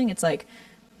improvising, it's like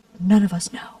none of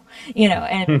us know, you know,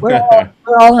 and we're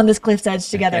all on this cliff's edge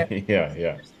together. Yeah,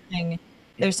 yeah. And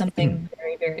there's something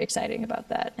very very exciting about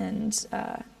that, and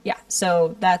yeah,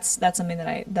 so that's something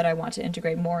that I want to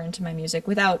integrate more into my music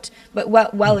without, but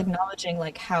while acknowledging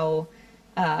like how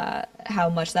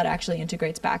much that actually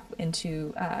integrates back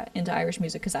into Irish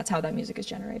music because that's how that music is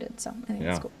generated. So I think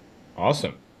that's Yeah. cool.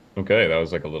 Awesome. Okay, that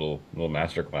was like a little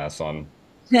master class on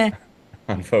I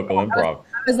on vocal was, improv.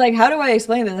 I was like, how do I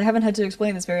explain this? I haven't had to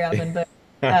explain this very often, but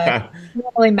uh,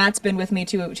 normally Matt's been with me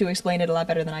to explain it a lot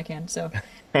better than I can. So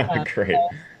uh, Great.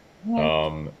 yeah.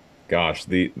 Um, Gosh,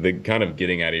 the kind of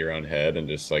getting out of your own head and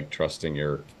just like trusting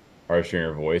your artistry and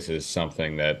your voice is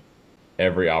something that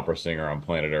every opera singer on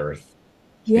planet Earth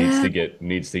Yeah.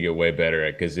 needs to get way better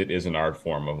at because it is an art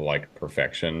form of like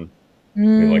perfection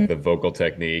with Mm, like the vocal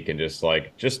technique and just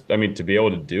I mean to be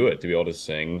able to do it, to be able to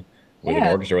sing with an yeah.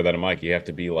 orchestra without a mic, you have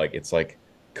to be like it's like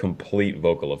complete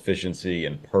vocal efficiency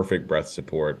and perfect breath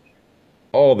support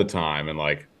all the time. And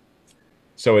like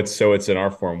so it's an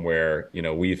art form where, you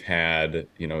know, we've had,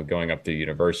 you know, going up to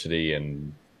university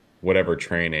and whatever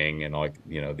training and like,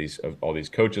 you know, these all these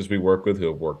coaches we work with who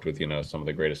have worked with, you know, some of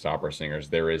the greatest opera singers,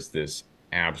 there is this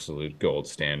absolute gold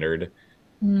standard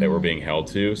that we're Mm, being held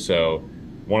to. So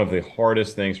one of the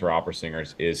hardest things for opera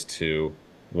singers is to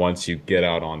once you get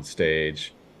out on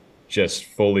stage, just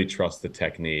fully trust the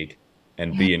technique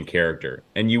and yeah. be in character.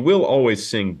 And you will always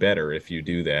sing better if you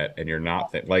do that and you're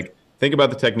not like think about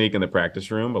the technique in the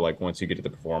practice room, but like once you get to the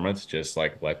performance, just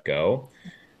like let go.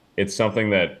 It's something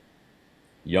that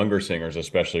younger singers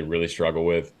especially really struggle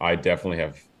with. I definitely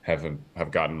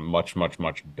have gotten much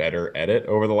better at it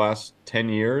over the last 10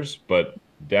 years, but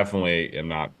definitely am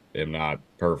not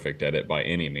perfect at it by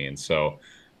any means. So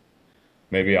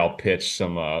maybe I'll pitch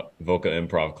some vocal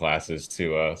improv classes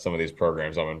to some of these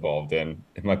programs I'm involved in.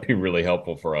 It might be really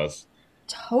helpful for us.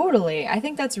 Totally. I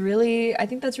think that's really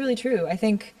true. I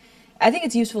think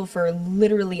it's useful for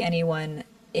literally anyone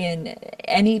in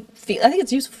any field. I think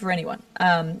it's useful for anyone.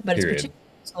 But it's Period. particularly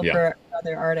useful Yeah. for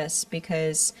other artists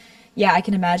because yeah, I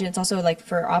can imagine it's also like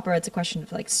for opera it's a question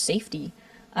of like safety.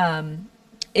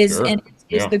 Is and Sure.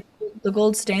 is Yeah. the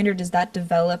gold standard, is that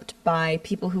developed by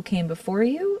people who came before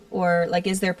you, or like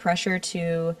is there pressure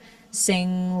to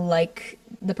sing like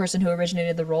the person who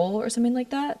originated the role or something like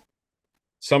that?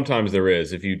 Sometimes there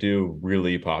is. If you do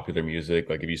really popular music,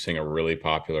 like if you sing a really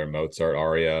popular Mozart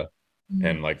aria, Mm.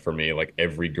 and like for me, like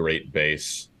every great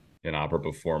bass in opera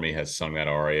before me has sung that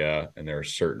aria, and there are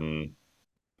certain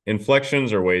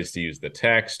inflections are ways to use the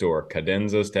text or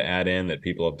cadenzas to add in that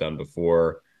people have done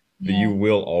before, but you Yeah.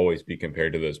 will always be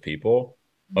compared to those people.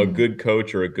 A Mhm. good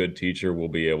coach or a good teacher will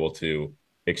be able to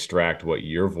extract what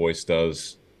your voice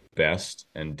does best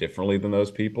and differently than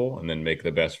those people, and then make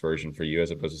the best version for you,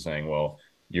 as opposed to saying, well,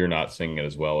 you're not singing it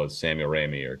as well as Samuel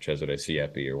Ramey or Cesare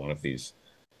Siepi or one of these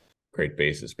great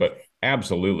bassists. But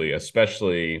absolutely,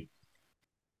 especially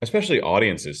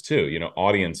audiences too,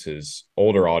 audiences,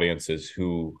 older audiences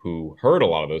who heard a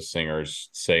lot of those singers,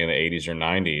 say in the 80s or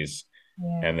 90s,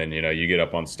 Yeah. and then you get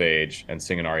up on stage and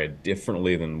sing an aria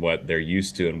differently than what they're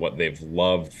used to and what they've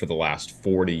loved for the last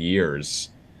 40 years.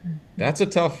 Mhm. That's a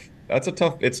tough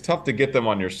it's tough to get them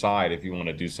on your side if you want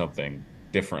to do something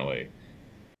differently.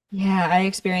 Yeah, I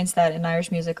experience that in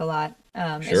Irish music a lot.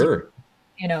 As Sure.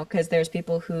 you know, because there's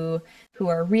people who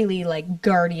are really like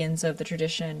guardians of the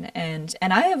tradition, and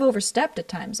I have overstepped at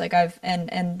times. Like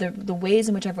and the ways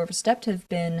in which I've overstepped have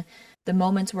been the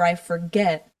moments where I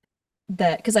forget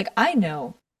that, because like I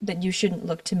know that you shouldn't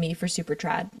look to me for super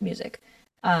trad music,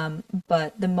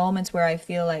 but the moments where I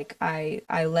feel like I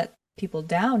let people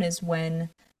down is when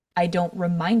I don't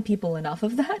remind people enough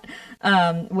of that.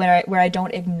 Where I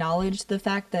don't acknowledge the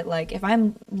fact that, like, if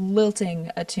I'm lilting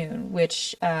a tune,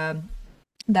 which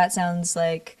that sounds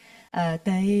like like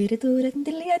that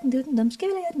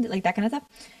kind of stuff.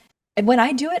 And when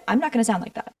I do it, I'm not going to sound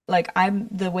like that. Like, I'm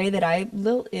the way that I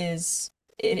lilt is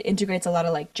it integrates a lot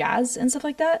of like jazz and stuff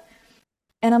like that.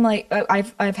 And I'm like,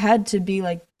 I've had to be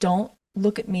like, don't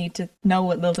look at me to know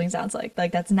what lilting sounds like.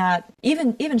 Like, that's not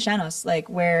even Shanos, like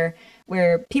where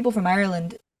people from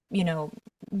Ireland, you know,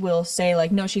 will say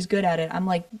like, no, she's good at it. I'm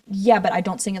like, yeah, but I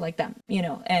don't sing it like them, you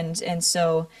know. And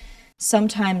so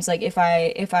sometimes, like, if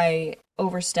I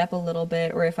overstep a little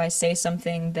bit, or if I say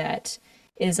something that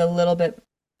is a little bit,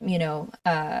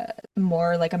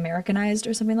 more like Americanized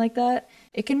or something like that,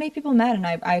 it can make people mad, and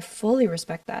I fully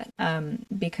respect that,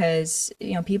 because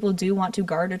people do want to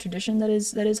guard a tradition that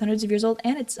is hundreds of years old,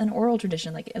 and it's an oral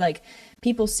tradition. Like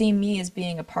people see me as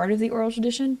being a part of the oral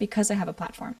tradition because I have a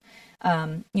platform.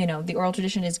 The oral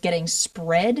tradition is getting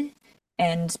spread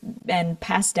and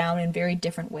passed down in very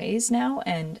different ways now,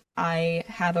 and I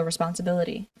have a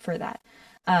responsibility for that.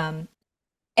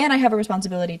 And I have a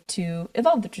responsibility to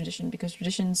evolve the tradition, because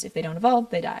traditions, if they don't evolve,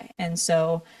 they die. And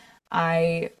so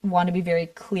I want to be very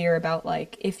clear about,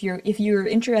 like, if you're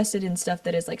interested in stuff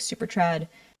that is like super trad,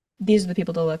 these are the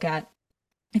people to look at.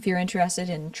 If you're interested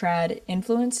in trad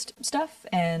influenced stuff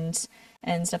and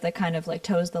stuff that kind of like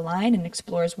toes the line and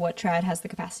explores what trad has the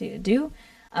capacity to do,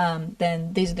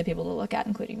 then these are the people to look at,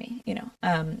 including me,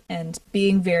 and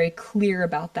being very clear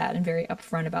about that and very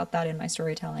upfront about that in my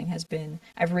storytelling has been,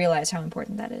 I've realized how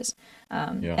important that is.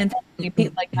 Yeah. And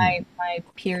thankfully, like my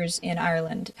peers in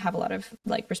Ireland have a lot of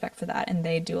like respect for that, and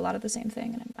they do a lot of the same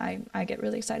thing, and I get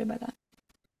really excited by that.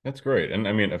 That's great. And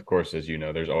I mean, of course, as you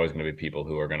know, there's always going to be people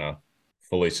who are going to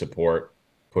fully support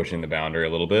pushing the boundary a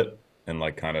little bit and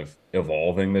like kind of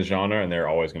evolving the genre. And there are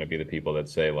always going to be the people that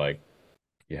say, like,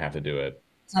 you have to do it.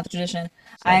 It's not the tradition.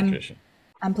 It's not the I'm tradition.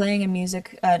 I'm playing a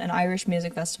music at an Irish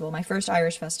music festival, my first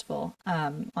Irish festival,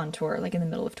 on tour, like in the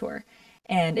middle of tour.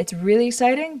 And it's really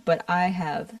exciting, but I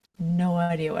have no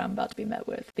idea what I'm about to be met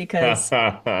with, because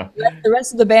the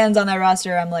rest of the bands on that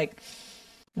roster, I'm like,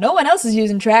 no one else is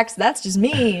using tracks. That's just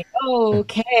me.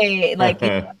 Okay. Like,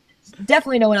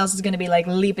 definitely no one else is going to be like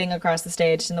leaping across the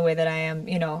stage in the way that I am,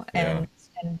 Yeah. and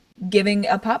giving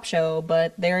a pop show,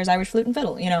 but there's Irish flute and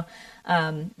fiddle,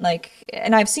 like,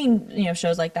 and I've seen,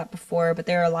 shows like that before, but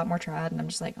they're a lot more trad, and I'm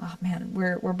just like, oh man,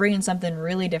 we're bringing something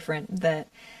really different that,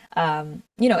 and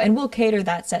we'll cater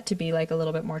that set to be like a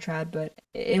little bit more trad, but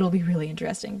it'll be really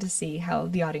interesting to see how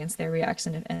the audience there reacts,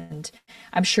 and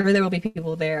I'm sure there will be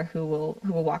people there who will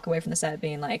walk away from the set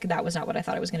being like, that was not what I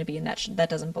thought it was going to be, and that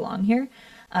doesn't belong here.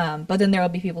 But then there will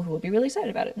be people who will be really excited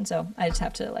about it, and so I just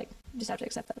have to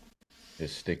accept that.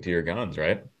 Just stick to your guns,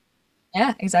 right?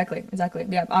 Yeah, exactly, exactly.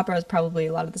 Yeah, opera is probably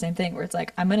a lot of the same thing, where it's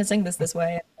like, I'm gonna sing this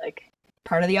way, and like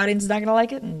part of the audience is not gonna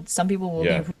like it, and some people will be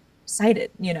Yeah. really excited,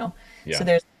 So Yeah.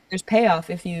 there's payoff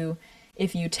if you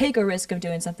take a risk of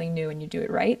doing something new and you do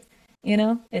it right,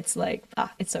 It's like,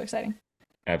 it's so exciting.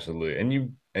 Absolutely.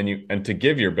 And to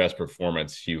give your best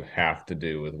performance, you have to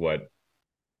do with what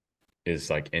is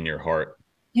like in your heart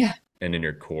Yeah, and in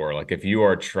your core. Like if you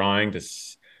are trying to,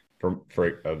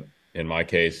 in my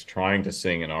case, trying to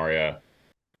sing an aria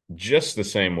just the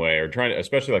same way, or trying to,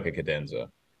 especially like a cadenza,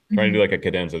 trying to do hmm, like a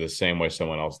cadenza the same way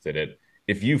someone else did it.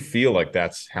 If you feel like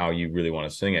that's how you really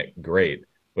want to sing it, great.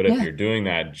 But if yeah, you're doing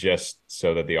that just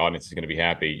so that the audience is going to be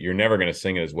happy, you're never going to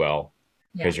sing it as well,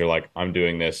 yeah, because you're like, I'm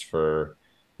doing this for,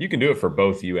 you can do it for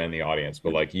both you and the audience,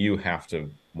 but like you have to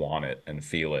want it and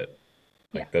feel it.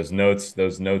 Yeah. Like those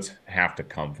notes have to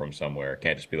come from somewhere. It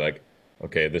can't just be like,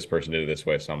 okay, this person did it this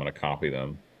way, so I'm going to copy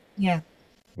them. Yeah.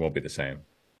 It won't be the same.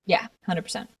 Yeah.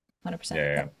 100%. 100%.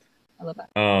 Yeah, That, I love that.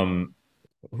 yeah.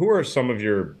 Who are some of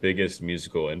your biggest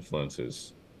musical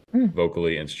influences, Mm.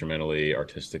 vocally, instrumentally,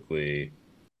 artistically?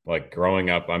 Like growing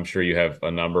up, I'm sure you have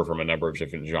a number from a number of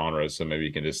different genres, so maybe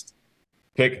you can just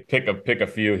pick a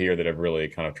few here that have really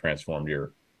kind of transformed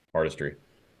your artistry.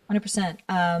 100%.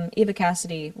 Eva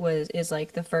Cassidy is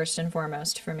like the first and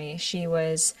foremost for me. She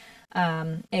was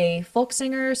a folk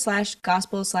singer slash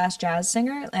gospel slash jazz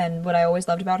singer, and what I always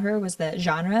loved about her was that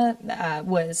genre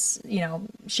was,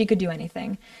 she could do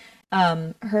anything.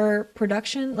 Her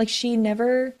production, like she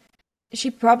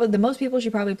probably the most people she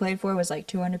probably played for was like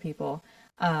 200 people.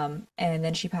 And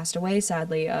then she passed away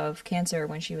sadly of cancer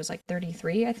when she was like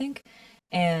 33, I think.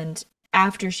 And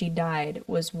after she died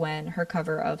was when her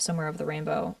cover of Somewhere Over the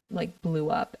Rainbow like blew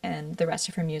up and the rest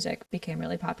of her music became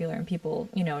really popular and people,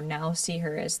 now see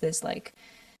her as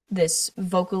this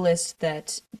vocalist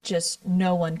that just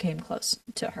no one came close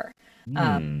to her.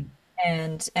 Hmm.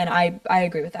 And I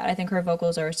agree with that. I think her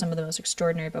vocals are some of the most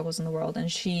extraordinary vocals in the world.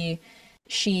 And she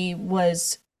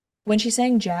was when she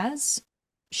sang jazz,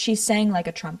 she sang like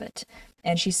a trumpet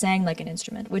and she sang like an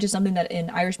instrument, which is something that in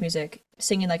Irish music,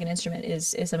 singing like an instrument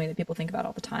is something that people think about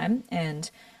all the time. And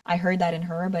I heard that in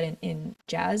her, but in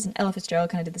jazz, and Ella Fitzgerald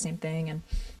kind of did the same thing.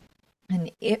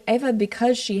 And Ava,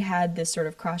 because she had this sort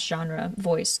of cross genre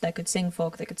voice that could sing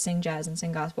folk, that could sing jazz and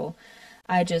sing gospel,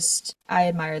 I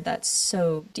admired that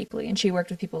so deeply. And she worked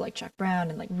with people like Chuck Brown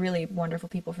and like really wonderful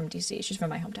people from DC. She's from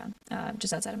my hometown,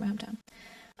 just outside of my hometown.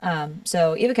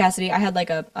 So Eva Cassidy, I had like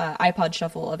a iPod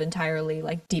shuffle of entirely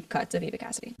like deep cuts of Eva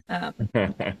Cassidy.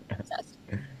 Obsessed.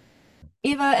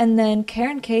 Eva, and then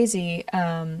Karen Casey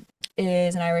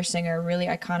is an Irish singer, really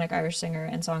iconic Irish singer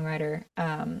and songwriter.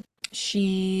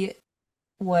 She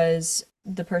was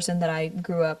the person that I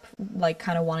grew up like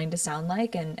kind of wanting to sound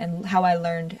like, and how I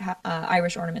learned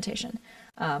Irish ornamentation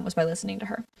was by listening to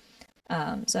her.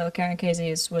 So Karen Casey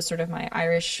was sort of my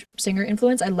Irish singer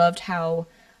influence. I loved how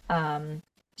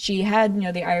she had,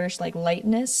 the Irish like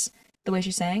lightness, the way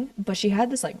she sang, but she had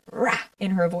this like rah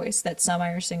in her voice that some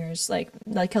Irish singers like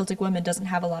Celtic Women doesn't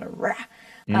have a lot of rah.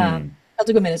 Um, Hmm.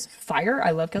 Celtic Women is fire.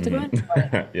 I love Celtic Women,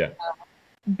 Hmm. Yeah.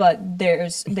 but there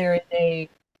is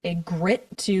a grit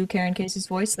to Karen Casey's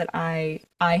voice that I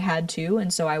had too,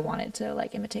 and so I wanted to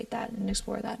like imitate that and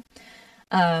explore that.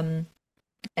 Um,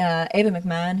 Ava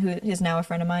McMahon, who is now a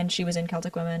friend of mine, she was in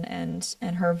Celtic Women, and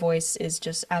her voice is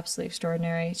just absolutely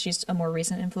extraordinary. She's a more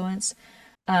recent influence.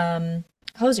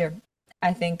 Hosier,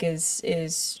 I think,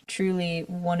 is truly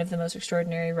one of the most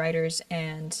extraordinary writers,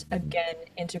 and again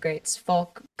integrates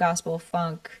folk, gospel,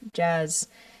 funk, jazz,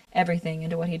 everything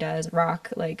into what he does.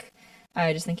 Rock, like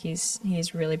I just think he's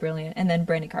really brilliant. And then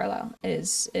Brandi Carlile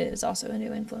is also a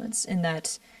new influence in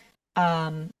that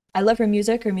I love her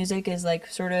music. Her music is like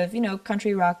sort of,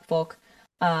 country rock folk.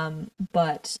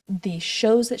 But the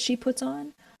shows that she puts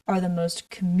on are the most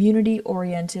community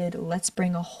oriented. Let's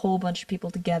bring a whole bunch of people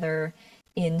together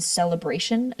in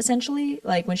celebration, essentially.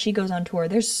 Like when she goes on tour,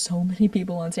 there's so many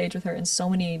people on stage with her and so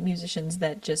many musicians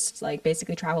that just like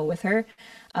basically travel with her,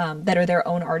 that are their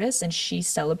own artists, and she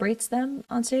celebrates them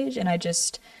on stage. And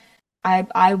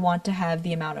I want to have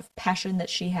the amount of passion that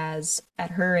she has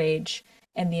at her age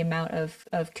and the amount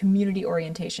of community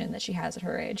orientation that she has at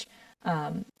her age,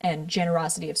 and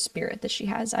generosity of spirit that she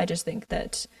has. I just think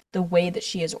that the way that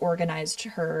she has organized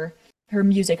her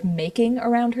music making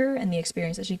around her and the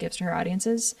experience that she gives to her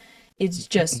audiences is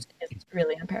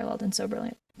really unparalleled and so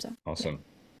brilliant. So yeah, Awesome.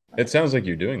 love It it. sounds like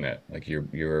you're doing that. Like you're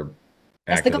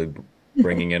That's the goal. actively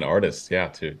bringing in artists, yeah,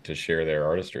 to share their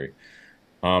artistry.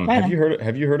 Have China.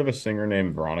 you heard of a singer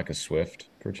named Veronica Swift,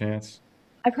 perchance?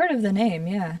 I've heard of the name.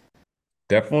 Yeah.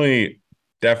 Definitely,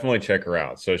 definitely check her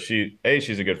out. So she's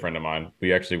a good friend of mine.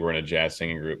 We actually were in a jazz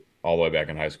singing group all the way back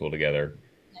in high school together.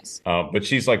 Nice. But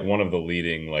she's like one of the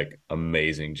leading, like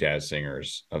amazing jazz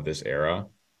singers of this era.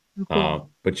 Oh,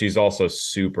 cool. But she's also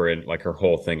super in like her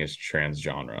whole thing is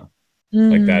transgenre.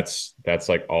 Like Mm, that's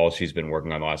like all she's been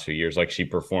working on the last few years. Like she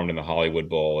performed in the Hollywood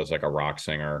Bowl as like a rock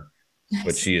singer, but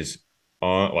nice. she is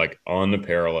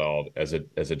unparalleled as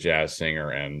a jazz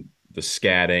singer, and the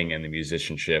scatting and the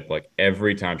musicianship. Like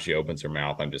every time she opens her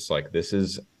mouth, I'm just like, this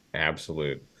is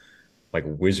absolute like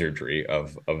wizardry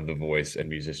of the voice and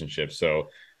musicianship. So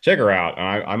check her out.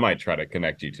 And I might try to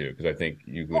connect you to because I think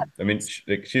you Yeah. would. I mean,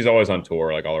 she's always on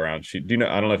tour, like all around. She do you know?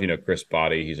 I don't know if you know Chris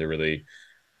Body.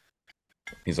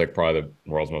 He's like probably the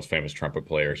world's most famous trumpet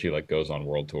player. She like goes on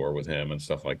world tour with him and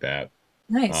stuff like that.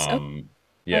 Nice. Okay. Um,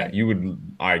 Oh Yeah, yeah. you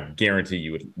would. I guarantee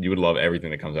you would love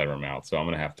everything that comes out of her mouth. So I'm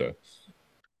gonna have to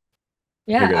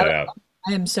Yeah, figure that out.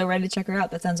 I am so ready to check her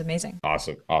out. That sounds amazing.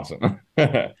 Awesome, awesome.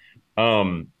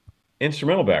 Um,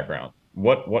 instrumental background.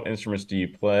 What instruments do you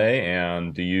play,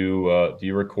 and do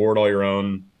you record all your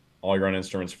own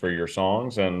instruments for your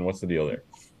songs? And what's the deal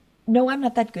No, I'm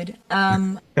not that good.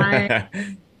 there?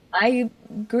 I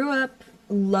grew up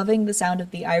loving the sound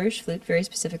of the Irish flute very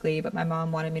specifically, but my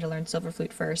mom wanted me to learn silver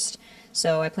flute first.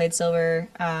 So I played silver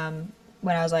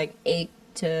when I was like 8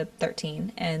 to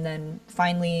 13, and then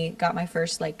finally got my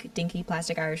first like dinky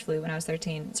plastic Irish flute when I was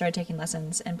 13. Started taking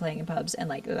lessons and playing in pubs, and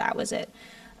like that was it.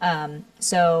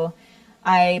 So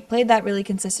I played that really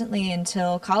consistently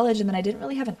until college, and then I didn't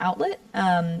really have an outlet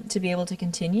to be able to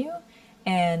continue.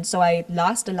 And so I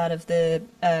lost a lot of the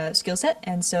skill set,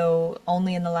 and so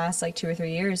only in the last like 2 or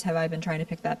 3 years have I been trying to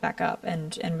pick that back up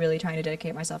and really trying to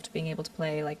dedicate myself to being able to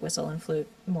play like whistle and flute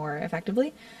more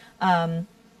effectively.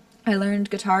 I learned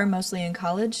guitar mostly in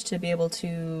college to be able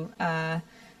to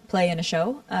play in a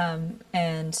show,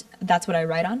 and that's what I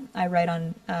write on. I write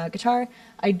on guitar.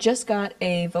 I just got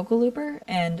a vocal looper,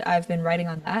 and I've been writing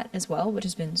on that as well, which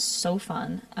has been so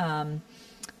fun.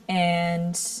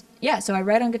 And yeah, so I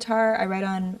write on guitar. I write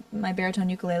on my baritone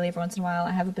ukulele every once in a while.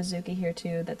 I have a bouzouki here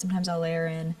too that sometimes I'll layer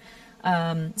in.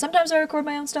 Sometimes I record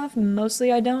my own stuff.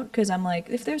 Mostly I don't because I'm like,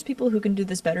 if there's people who can do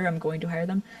this better, I'm going to hire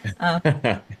them.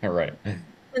 Right.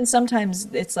 And sometimes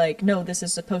it's like, no, this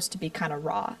is supposed to be kind of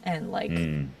raw and like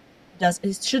Mm, does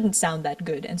it shouldn't sound that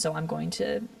good, and so I'm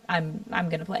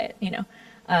gonna play it, you know.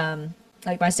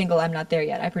 Like my single "I'm Not There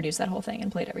Yet," I produced that whole thing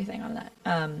and played everything on that.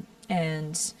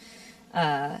 And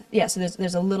yeah, so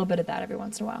there's a little bit of that every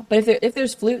once in a while. But if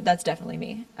there's flute, that's definitely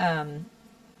me.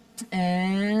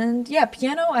 And yeah,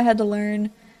 piano I had to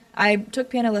learn. I took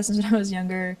piano lessons when I was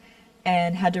younger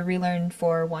and had to relearn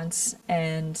for once.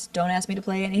 And don't ask me to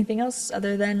play anything else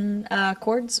other than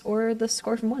chords or the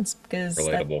score from once because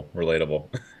relatable, relatable.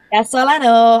 that's all I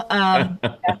know.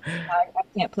 Yeah, I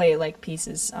can't play like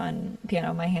pieces on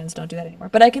piano. My hands don't do that anymore.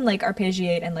 But I can like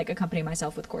arpeggiate and like accompany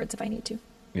myself with chords if I need to.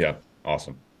 Yeah,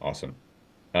 awesome, awesome.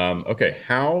 Okay,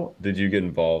 how did you get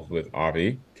involved with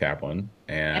Avi Kaplan,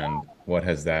 and what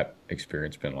has that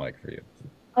experience been like for you?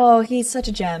 Oh, he's such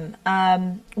a gem.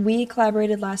 We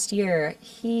collaborated last year.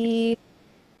 He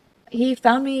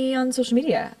found me on social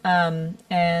media, and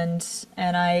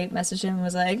I messaged him and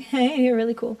was like, "Hey, you're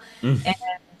really cool."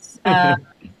 And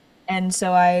and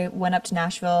so I went up to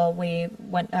Nashville.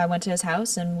 I went to his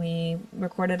house and we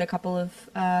recorded a couple of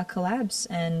collabs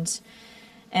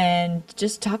and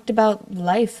just talked about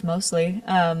life mostly.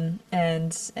 And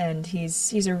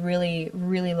he's a really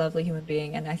really lovely human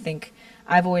being, and I think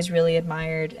I've always really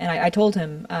admired. And I told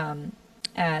him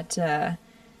at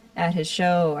at his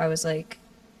show, I was like,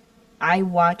 I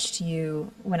watched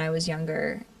you when I was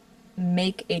younger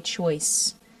make a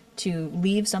choice to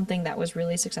leave something that was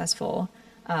really successful,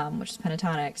 which is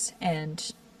pentatonics,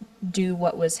 and do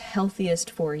what was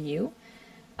healthiest for you.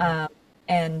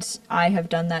 And I have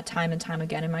done that time and time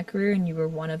again in my career, and you were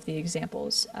one of the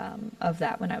examples of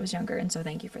that when I was younger. And so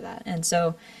thank you for that. And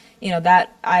so,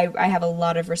 that I have a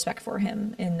lot of respect for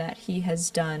him in that he has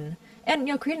done,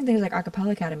 and creating things like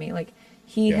Acapella Academy, like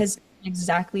he Yeah, has done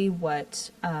exactly what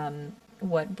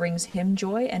brings him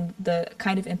joy and the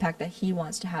kind of impact that he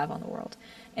wants to have on the world,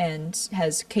 and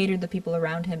has catered the people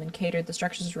around him and catered the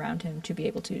structures around him to be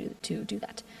able to do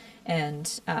that.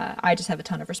 And I just have a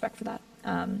ton of respect for that.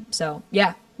 So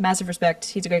yeah, massive respect.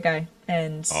 He's a great guy,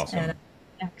 and awesome.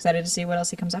 yeah, excited to see what else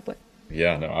he comes up with.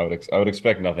 Yeah, no, I would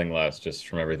expect nothing less just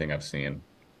from everything I've seen.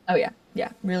 Oh yeah,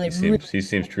 yeah, really, He really, seems he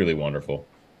seems truly wonderful.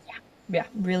 yeah,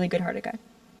 really good-hearted guy.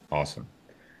 Awesome.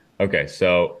 Okay,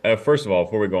 so first of all,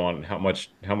 before we go on, how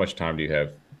much time do you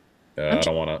have? I'm I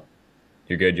don't want to.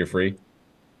 You're good. You're free.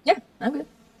 Yeah, I'm good.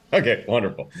 Okay,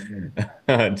 wonderful.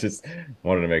 Just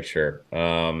wanted to make sure.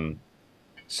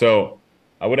 So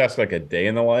I would ask like a day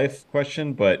in the life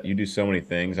question, but you do so many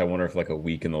things. I wonder if like a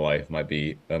week in the life might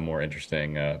be a more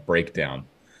interesting breakdown.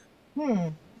 Hmm.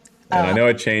 And I know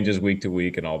it changes week to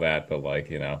week and all that, but like,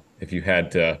 if you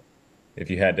had to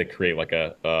create like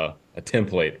a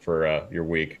template for your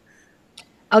week.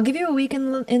 I'll give you a week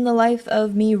in the life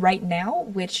of me right now,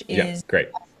 Yeah, great.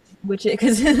 which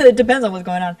because it depends on what's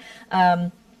going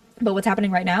on. But what's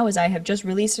happening right now is I have just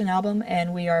released an album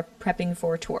and we are prepping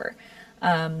for a tour.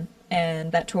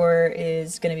 And that tour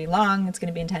is going to be long, it's going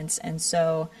to be intense. And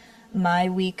so my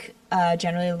week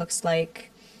generally looks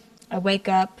like I wake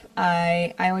up,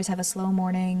 I always have a slow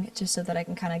morning just so that I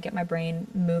can kind of get my brain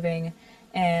moving.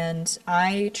 And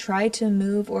I try to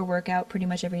move or work out pretty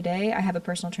much every day. I have a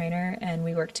personal trainer, and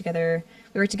we work together.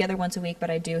 We work together once a week, but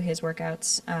I do his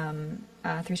workouts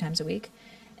 3 times a week.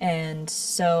 And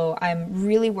so I'm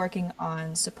really working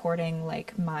on supporting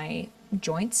like my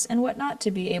joints and whatnot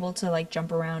to be able to like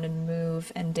jump around and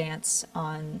move and dance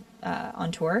on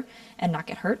tour and not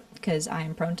get hurt because I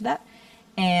am prone to that.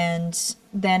 And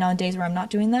then on days where I'm not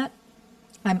doing that,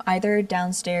 I'm either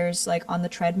downstairs like on the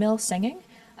treadmill singing,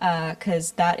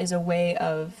 because that is a way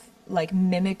of like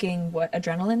mimicking what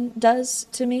adrenaline does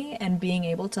to me and being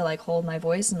able to like hold my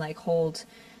voice and like hold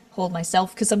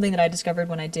myself. Because something that I discovered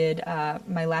when I did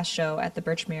my last show at the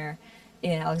Birchmere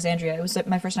in Alexandria, it was like,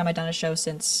 my first time I'd done a show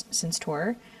since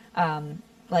tour,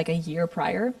 like a year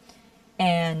prior,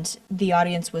 and the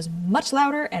audience was much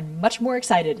louder and much more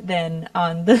excited than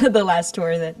on the last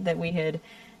tour that we had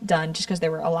done, just because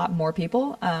there were a lot more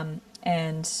people. And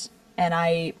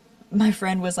I, my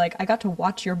friend was like, I got to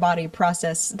watch your body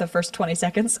process the first 20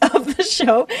 seconds of the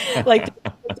show, like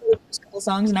the first couple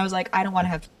songs, and I was like, I don't want to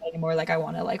have to do that anymore. Like I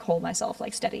want to like hold myself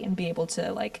like steady and be able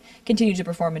to like continue to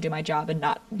perform and do my job and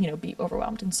not, be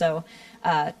overwhelmed. And so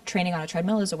training on a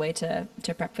treadmill is a way to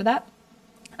prep for that.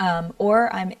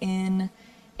 Or I'm in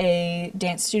a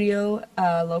dance studio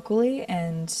locally,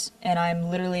 and I'm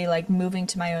literally like moving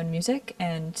to my own music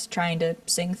and trying to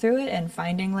sing through it and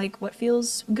finding like what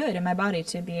feels good in my body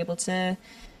to be able to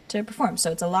perform.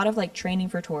 So it's a lot of like training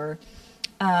for tour.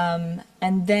 And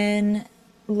then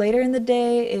later in the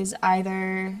day is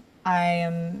either I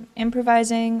am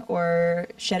improvising or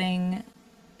shedding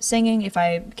singing if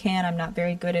I can. I'm not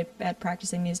very good at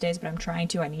practicing these days, but I'm trying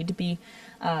to. I need to be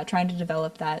trying to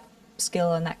develop that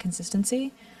skill and that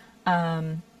consistency.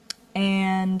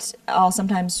 And I'll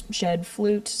sometimes shed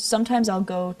flute. Sometimes I'll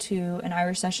go to an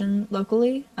Irish session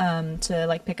locally to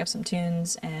like pick up some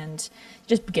tunes and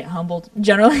just get humbled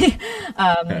generally.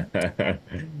 um,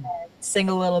 Sing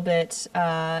a little bit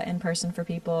in person for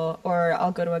people, or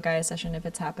I'll go to a Gaia session if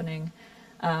it's happening.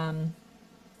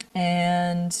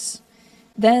 And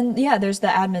then yeah, there's the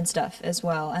admin stuff as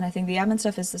well. And I think the admin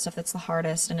stuff is the stuff that's the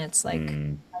hardest, and it's like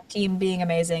Mm. our team being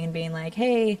amazing and being like,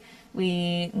 "Hey,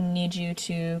 we need you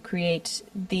to create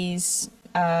these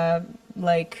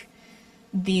like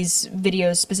these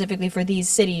videos specifically for these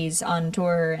cities on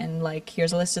tour, and like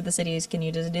here's a list of the cities. Can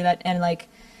you just do that?" And like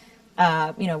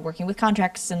working with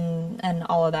contracts and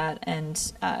all of that,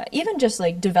 and even just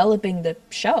like developing the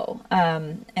show,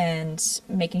 and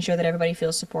making sure that everybody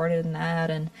feels supported in that.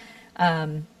 And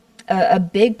a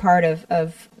big part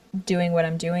of doing what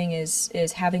I'm doing is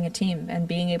having a team and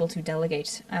being able to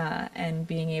delegate, and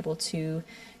being able to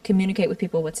communicate with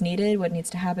people what's needed, what needs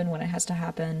to happen, when it has to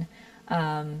happen.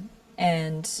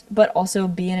 And but also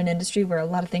be in an industry where a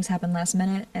lot of things happen last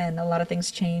minute and a lot of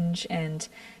things change, and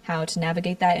how to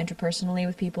navigate that interpersonally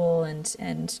with people,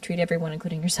 and treat everyone,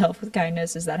 including yourself, with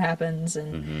kindness as that happens.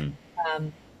 And Hmm.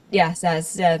 yes,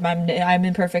 as I'm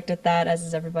imperfect at that, as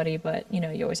is everybody, but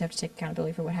you always have to take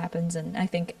accountability for what happens. And I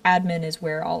think admin is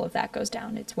where all of that goes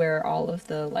down. It's where all of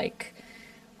the like,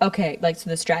 okay, like, so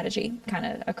the strategy kind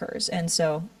of occurs. And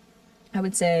so I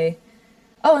would say,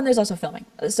 oh, and there's also filming.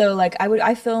 So like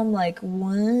I film like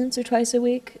once or twice a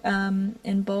week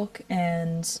in bulk,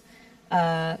 and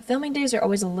filming days are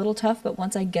always a little tough, but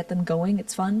once I get them going,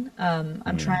 it's fun. Hmm.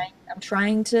 I'm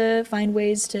trying to find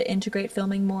ways to integrate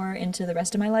filming more into the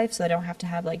rest of my life, so I don't have to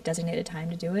have like designated time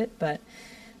to do it, but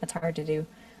that's hard to do.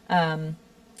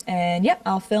 And yeah,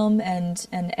 I'll film and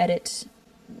edit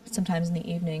sometimes in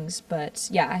the evenings, but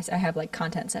yeah, I have like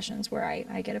content sessions where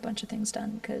I get a bunch of things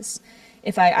done, because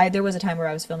if there was a time where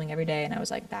I was filming every day and I was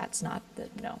like, that's not the,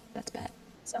 no, that's bad.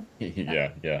 So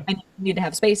Yeah, yeah. I need to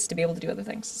have space to be able to do other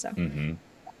things. So Hmm.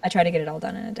 I try to get it all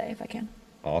done in a day if I can.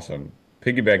 Awesome.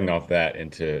 Piggybacking off that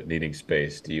into needing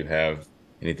space, do you have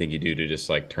anything you do to just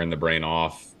like turn the brain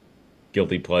off?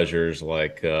 Guilty pleasures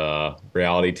like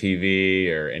reality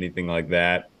TV or anything like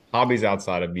that? Hobbies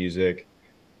outside of music?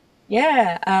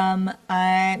 Yeah,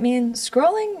 I mean,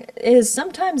 scrolling is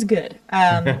sometimes good.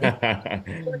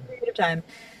 If for a period of time,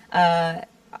 uh,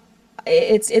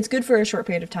 it's good for a short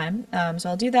period of time. So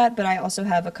I'll do that, but I also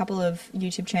have a couple of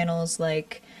YouTube channels.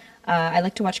 Like, I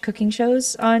like to watch cooking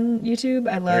shows on YouTube.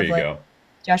 I There love you like go.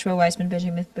 Joshua Weissman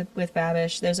Binging with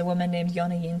Babish. There's a woman named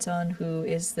Yona Yinson who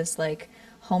is this like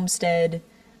homestead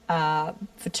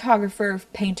photographer,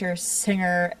 painter,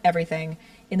 singer, everything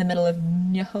in the middle of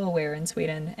nowhere in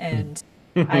Sweden, and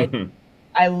I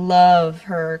I love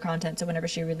her content. So whenever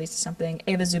she releases something,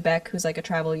 Ava Zubek, who's like a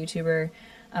travel YouTuber,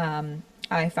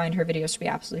 I find her videos to be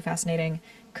absolutely fascinating.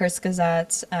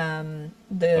 Kurskazat,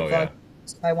 the Oh vlog, yeah.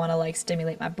 if I want to like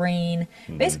stimulate my brain.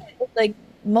 Hmm. Basically, like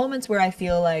moments where I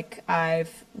feel like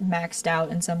I've maxed out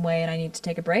in some way and I need to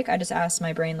take a break, I just ask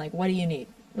my brain, like, what do you need?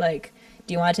 Like,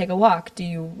 do you want to take a walk? Do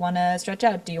you want to stretch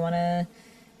out? Do you want to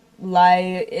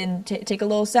lie and take a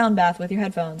little sound bath with your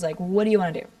headphones? Like, what do you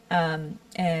want to do?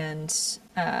 And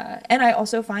I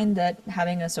also find that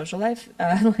having a social life,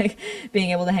 like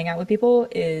being able to hang out with people,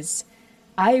 is.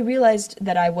 I realized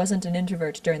that I wasn't an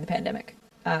introvert during the pandemic.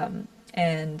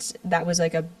 And that was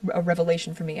like a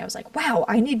revelation for me. I was like, wow,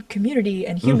 I need community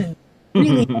and humans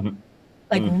really,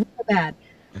 like, real bad.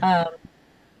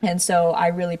 And so I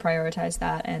really prioritize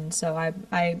that. And so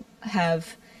I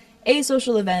have a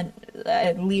social event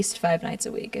at least 5 nights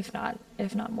a week, if not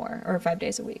more, or 5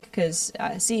 days a week, because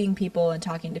seeing people and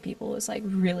talking to people is like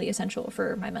really essential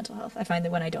for my mental health. I find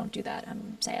that when I don't do that,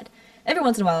 I'm sad. Every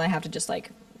once in a while, I have to just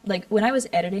like when I was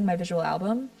editing my visual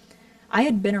album, I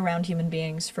had been around human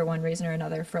beings for one reason or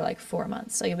another for like 4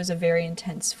 months. Like it was a very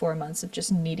intense 4 months of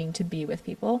just needing to be with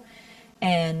people.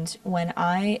 And when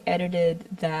I edited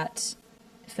that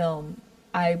film,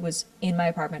 I was in my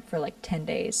apartment for like 10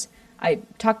 days. I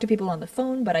talked to people on the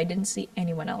phone, but I didn't see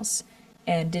anyone else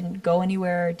and didn't go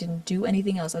anywhere, didn't do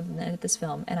anything else other than edit this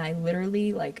film. And I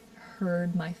literally like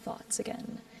heard my thoughts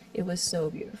again. It was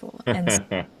so beautiful.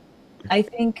 And I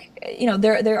think,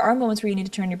 there are moments where you need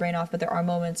to turn your brain off, but there are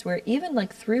moments where even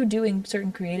like through doing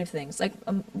certain creative things, like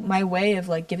my way of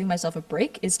like giving myself a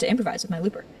break is to improvise with my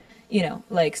looper.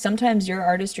 Like sometimes your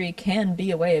artistry can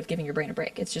be a way of giving your brain a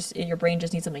break. It's just your brain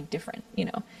just needs something different. Yeah,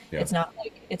 It's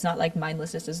not like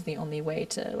mindlessness is the only way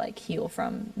to like heal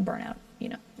from burnout,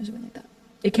 or something like that.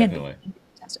 It can be definitely.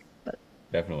 fantastic, but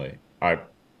Definitely. I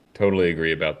totally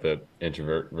agree about the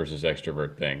introvert versus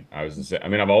extrovert thing. I was the same. I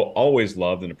mean, I've always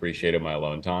loved and appreciated my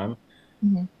alone time,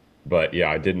 Mhm. but yeah,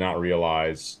 I did not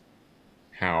realize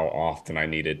how often I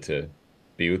needed to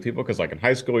be with people because, like in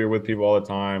high school, you're with people all the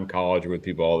time, college, you're with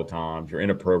people all the time. If you're in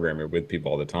a program, you're with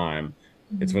people all the time.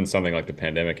 It's Mhm. when something like the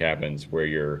pandemic happens where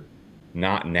you're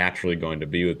not naturally going to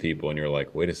be with people, and you're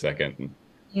like, wait a second,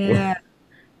 Yeah.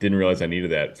 didn't realize I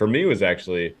needed that. For me, it was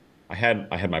actually I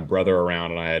had my brother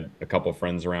around and I had a couple of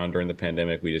friends around during the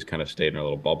pandemic. We just kind of stayed in our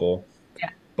little bubble.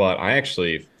 Yeah. But I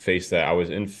actually faced that. I was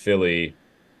in Philly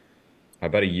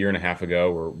about a year and a half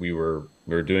ago where we were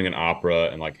doing an opera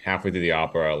and like halfway through the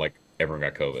opera, like everyone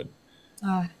got COVID.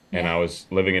 And Yeah. I was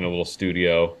living in a little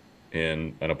studio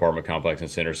in an apartment complex in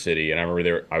Center City. And I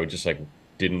remember I would just like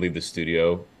didn't leave the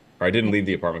studio or I didn't Yeah. leave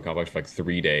the apartment complex for like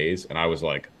 3 days and I was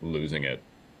like losing it.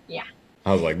 Yeah.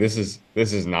 I was like, this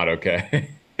is not okay.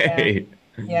 Yeah. Hey.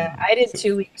 Yeah, I did So-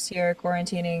 2 weeks here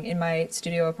quarantining in my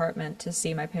studio apartment to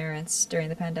see my parents during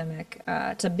the pandemic,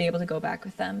 to be able to go back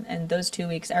with them. And those 2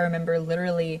 weeks, I remember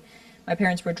literally my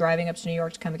parents were driving up to New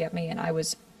York to come get me, and I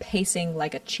was pacing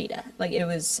like a cheetah. Like it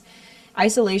was,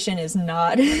 isolation is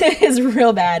not, is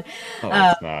real bad. Oh,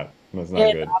 that's not It's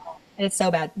good. awful. It's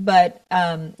so bad. But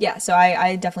yeah, so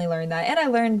I definitely learned that. And I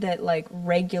learned that like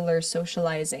regular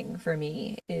socializing for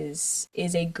me is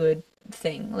a good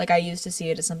thing. Like I used to see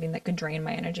it as something that could drain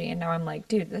my energy, and now I'm like,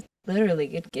 dude, that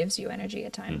literally it gives you energy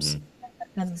at times. Hmm.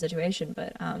 Depends on the situation,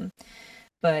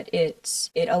 but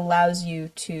it allows you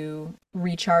to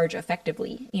recharge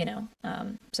effectively,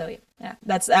 so yeah,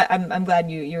 yeah, I'm glad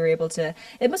you were able to.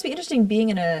 It must be interesting being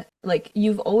in a, like,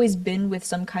 you've always been with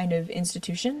some kind of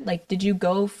institution. Like, did you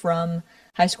go from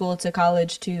high school to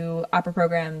college to opera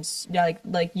programs? Yeah,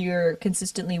 like you're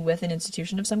consistently with an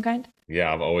institution of some kind?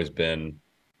 Yeah, I've always been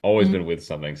with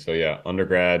something. So yeah,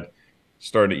 undergrad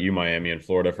started at U Miami in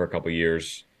Florida for a couple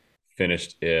years,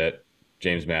 finished at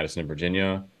James Madison in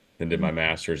Virginia, then did my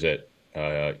master's at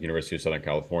University of Southern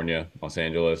California, Los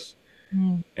Angeles,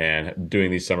 Mm-hmm. and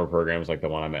doing these summer programs like the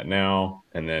one I'm at now,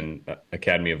 and then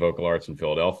Academy of Vocal Arts in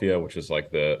Philadelphia, which is like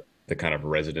the kind of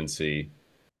residency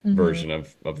Mm-hmm. version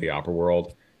of the opera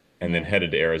world, and then Yeah.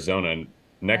 headed to Arizona Right.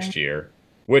 next year,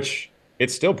 which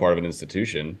it's still part of an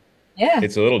institution. Yeah.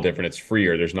 It's a little different. It's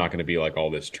freer. There's not going to be like all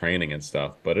this training and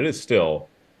stuff, but it is still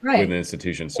with Right. an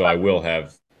institution. So I will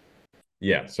have,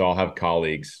 yeah, so I'll have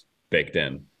colleagues baked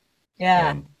in.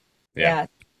 Yeah. And yeah, Yeah.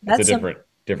 it's a That's some.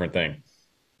 different thing.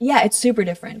 Yeah, it's super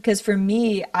different because for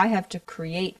me, I have to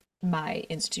create my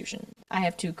institution. I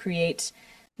have to create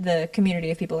the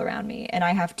community of people around me, and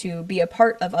I have to be a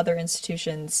part of other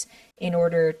institutions in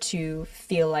order to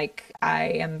feel like I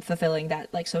am fulfilling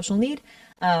that like social need.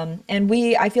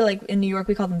 I feel like in New York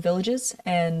we call them villages,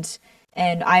 and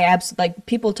like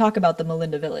people talk about the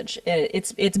Malinda Village.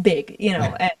 It's big,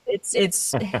 and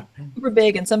it's super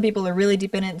big, and some people are really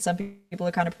deep in it, and some people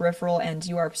are kind of peripheral, and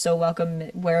you are so welcome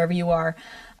wherever you are.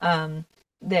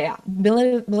 Yeah,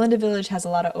 Melinda Village has a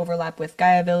lot of overlap with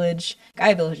Gaia Village.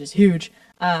 Gaia Village is huge,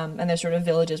 and there's sort of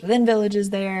villages within villages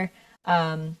there.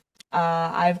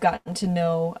 I've gotten to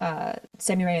know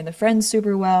Sammy Ray and the Friends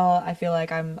super well. I feel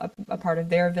like I'm a part of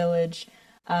their village.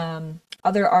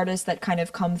 Other artists that kind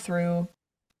of come through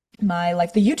my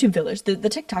like the YouTube village, the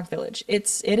TikTok village.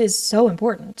 It is so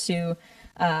important to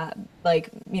uh like,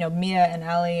 Mia and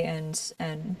Ali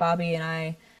and Bobby and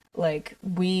I, like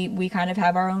we kind of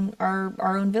have our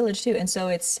own village too. And so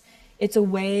it's a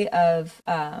way of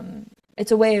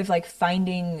like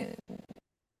finding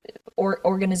or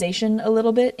organization a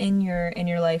little bit in your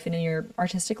life and in your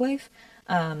artistic life,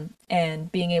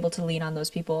 and being able to lean on those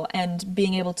people and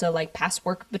being able to like pass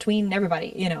work between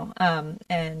everybody,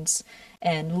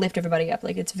 and lift everybody up.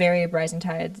 Like it's very rising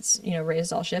tides,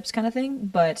 raise all ships kind of thing.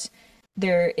 But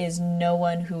there is no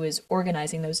one who is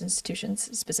organizing those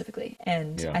institutions specifically,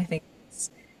 and Yeah. I think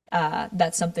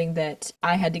that's something that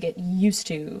I had to get used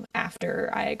to after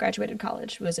I graduated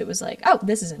college. It was like, oh,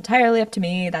 this is entirely up to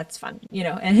me. That's fun,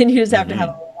 and you just have to have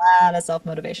Hmm. a lot of self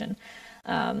motivation.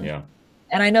 Yeah.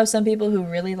 And I know some people who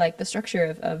really like the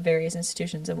structure of various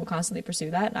institutions and will constantly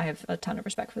pursue that. And I have a ton of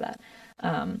respect for that.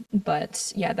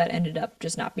 But yeah, that ended up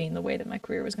just not being the way that my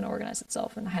career was going to organize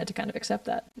itself. And I had to kind of accept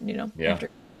that, Yeah. after.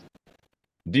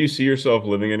 Do you see yourself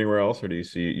living anywhere else, or do you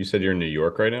see, you said you're in New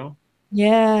York right now?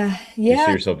 Yeah, Do you see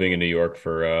yeah, yourself being in New York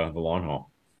for the long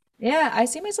haul? yeah. I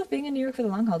see myself being in New York for the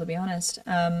long haul, to be honest.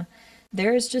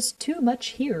 There's just too much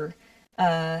here,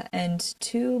 and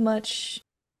too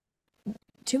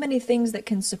many things that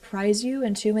can surprise you,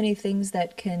 and too many things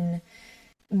that can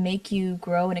make you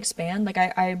grow and expand. Like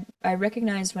I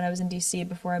recognized when I was in DC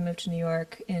before I moved to New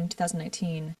York in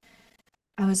 2019,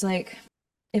 I was like,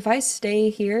 if I stay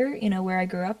here, where I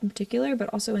grew up in particular, but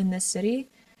also in this city,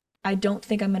 I don't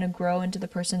think I'm going to grow into the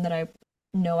person that I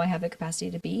know I have the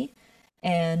capacity to be.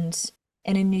 And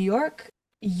in New York,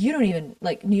 you don't even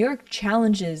like New York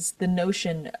challenges the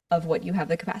notion of what you have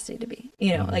the capacity to be.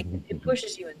 Like it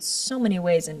pushes you in so many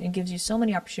ways and it gives you so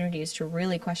many opportunities to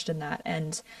really question that.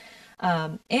 And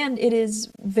it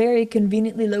is very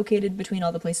conveniently located between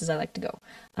all the places I like to go.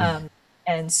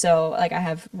 And so like I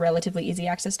have relatively easy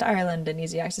access to Ireland and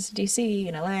easy access to DC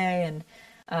and LA,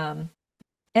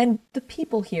 and the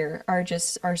people here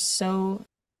are so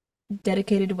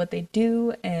dedicated to what they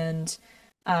do, and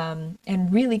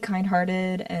really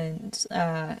kind-hearted, and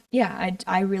yeah,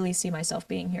 I really see myself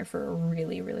being here for a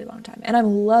really really long time, and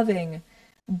I'm loving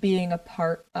being a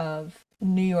part of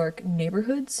New York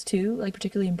neighborhoods too, like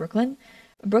particularly in Brooklyn.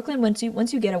 Brooklyn, once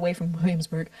you get away from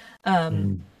Williamsburg,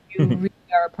 you really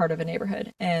are a part of a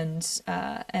neighborhood, and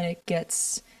it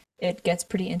gets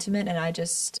pretty intimate, and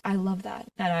I love that,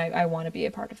 and I want to be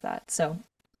a part of that. So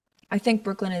I think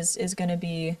Brooklyn is going to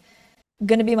be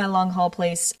my long haul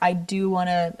place. I do want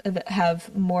to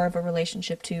have more of a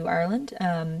relationship to Ireland,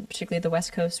 particularly the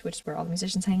West Coast, which is where all the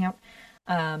musicians hang out.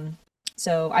 Um,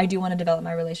 so I do want to develop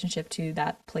my relationship to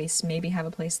that place. Maybe have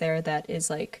a place there that is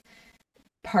like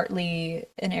partly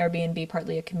an Airbnb,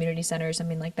 partly a community center, or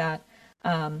something like that.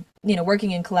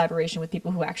 Working in collaboration with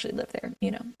people who actually live there,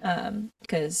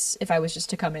 because if I was just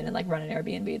to come in and like run an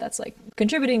Airbnb, that's like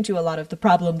contributing to a lot of the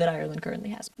problem that Ireland currently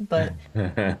has. But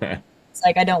it's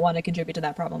like I don't want to contribute to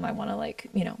that problem. I want to like,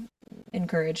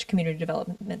 encourage community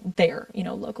development there,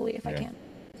 locally if I Yeah. can.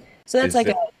 So that's Is like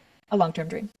it, a long-term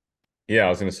dream. yeah, I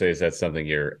was gonna say, is that something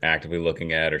you're actively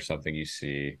looking at or something you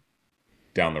see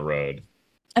down the road?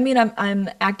 I mean, I'm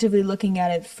actively looking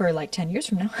at it for like 10 years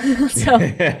from now. So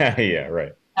Yeah,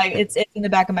 right. it's in the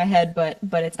back of my head, but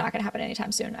it's not gonna happen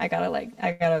anytime soon. I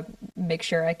gotta make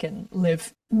sure I can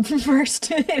live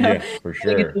first. Yeah, for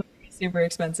Getting into sure. it is super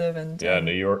expensive, Yeah, and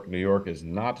New York is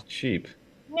not cheap.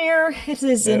 near it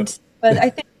Yep. isn't. But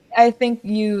I think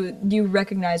you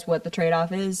recognize what the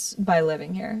trade-off is by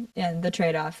living here, and the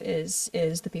trade-off is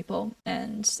the people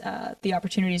and the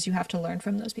opportunities you have to learn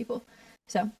from those people.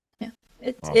 So yeah,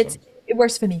 Awesome. it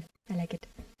works for me. I like it.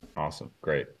 Awesome.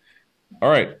 Great. All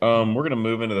right. We're gonna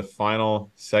move into the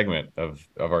final segment of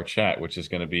our chat, which is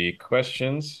gonna be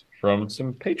questions from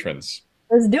some patrons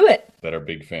Let's do it. that are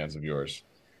big fans of yours.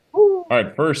 Woo. All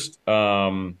right, first,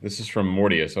 this is from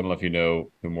Mortius. I don't know if you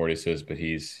know who Mortius is, but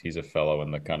he's a fellow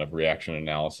in the kind of reaction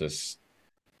analysis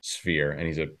sphere, and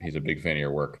he's a big fan of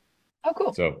your work. Oh,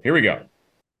 cool. So here we go.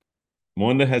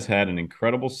 Melinda has had an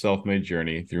incredible self-made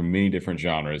journey through many different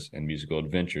genres and musical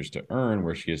adventures to earn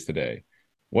where she is today.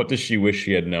 What does she wish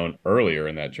she had known earlier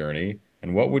in that journey,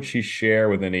 and what would she share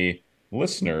with any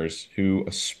listeners who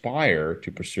aspire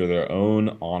to pursue their own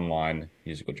online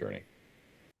musical journey?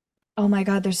 Oh my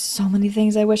God, there's so many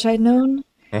things I wish I'd known.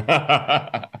 Good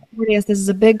Yes, this is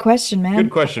a big question, man.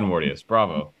 question, Mortius.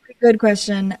 Bravo. Good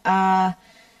question.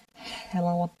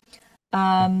 Hello.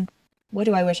 Um, what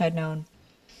do I wish I'd known?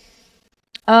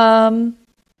 Um,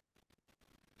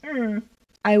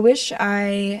 I wish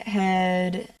I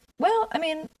had, well, I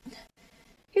mean,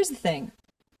 here's the thing.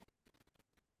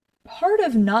 Part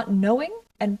of not knowing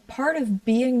and part of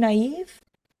being naive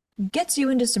gets you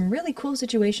into some really cool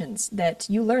situations that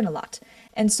you learn a lot.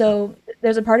 And so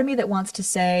there's a part of me that wants to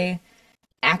say,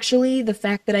 actually, the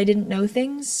fact that I didn't know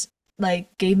things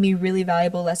like gave me really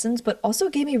valuable lessons, but also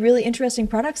gave me really interesting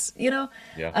products, you know?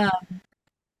 Yeah. Uh,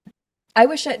 I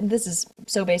wish this is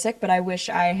so basic, but I wish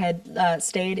I had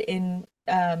stayed in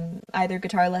either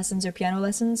guitar lessons or piano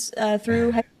lessons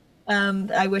through high.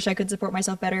 I wish I could support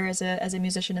myself better as a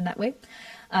musician in that way.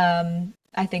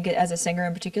 I think as a singer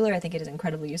in particular, I think it is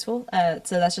incredibly useful.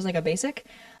 So that's just like a basic.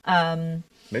 Um,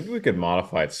 Maybe we could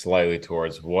modify it slightly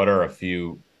towards what are a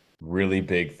few really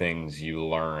big things you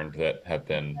learned that have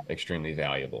been extremely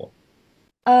valuable?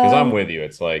 Because I'm um, with you.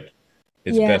 It's like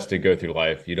it's yeah, best to go through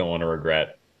life. You don't want to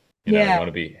regret, you yeah, want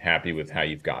to be happy with how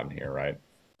you've gotten here, right?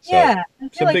 So yeah. I feel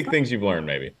some like big things you've learned,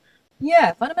 maybe.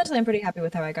 yeah, fundamentally, I'm pretty happy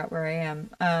with how I got where I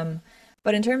am.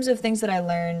 But in terms of things that I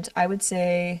learned, I would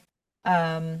say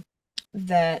um,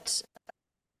 that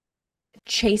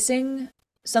chasing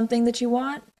something that you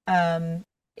want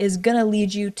is gonna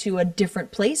lead you to a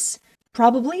different place,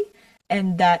 probably,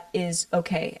 and that is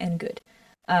okay and good.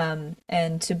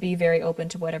 And to be very open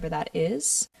to whatever that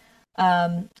is.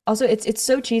 Also, it's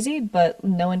so cheesy, but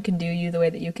no one can do you the way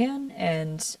that you can,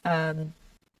 and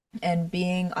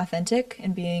being authentic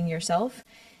and being yourself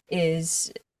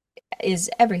is is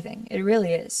everything. It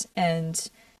really is. And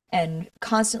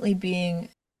constantly being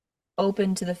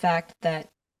open to the fact that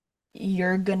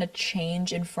you're gonna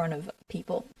change in front of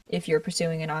people if you're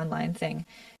pursuing an online thing.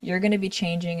 You're gonna be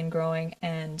changing and growing,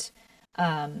 and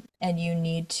you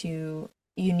need to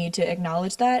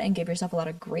acknowledge that and give yourself a lot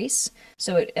of grace.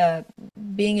 So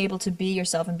being able to be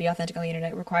yourself and be authentic on the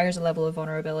internet requires a level of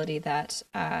vulnerability that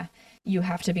you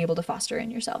have to be able to foster in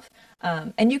yourself.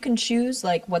 And you can choose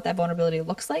like what that vulnerability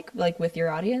looks like with your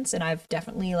audience. And I've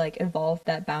definitely like evolved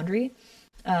that boundary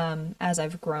as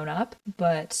I've grown up,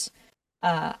 but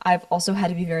I've also had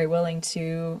to be very willing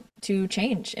to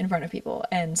change in front of people,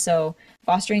 and so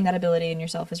fostering that ability in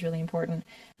yourself is really important.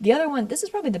 The other one, this is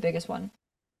probably the biggest one.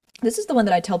 This is the one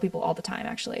that I tell people all the time,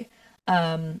 actually.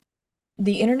 Um,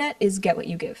 the internet is get what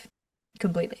you give,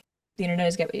 completely. The internet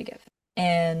is get what you give,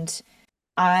 and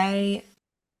I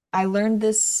I learned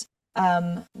this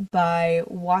by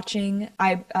watching.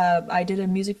 I did a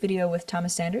music video with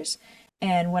Thomas Sanders,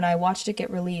 and when I watched it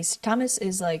get released, Thomas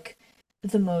is like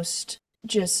the most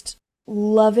just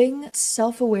loving,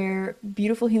 self-aware,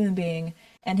 beautiful human being,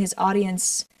 and his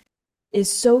audience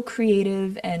is so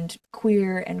creative and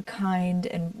queer and kind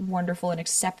and wonderful and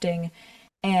accepting.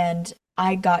 And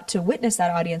I got to witness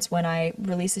that audience when I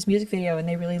released this music video, and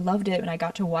they really loved it, and I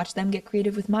got to watch them get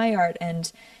creative with my art,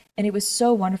 and it was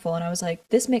so wonderful. And I was like,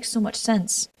 this makes so much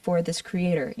sense for this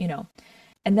creator, you know.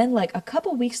 And then like a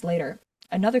couple weeks later,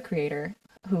 another creator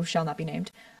who shall not be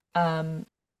named um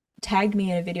tagged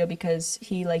me in a video because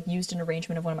he like used an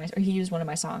arrangement of he used one of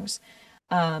my songs.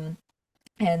 Um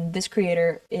and this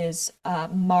creator is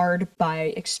marred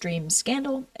by extreme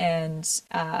scandal and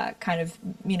kind of,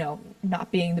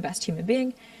 not being the best human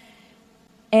being.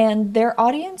 And their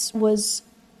audience was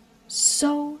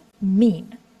so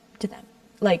mean to them,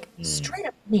 like Mm, straight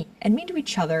up mean and mean to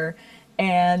each other.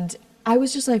 And I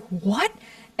was just like, what?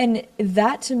 And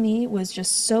that to me was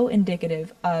just so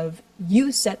indicative of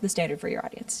you set the standard for your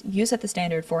audience. You set the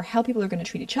standard for how people are going to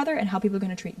treat each other and how people are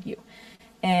going to treat you.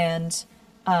 And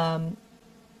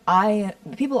I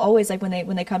people always like when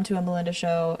they come to a Melinda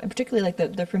show, and particularly like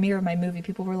the premiere of my movie,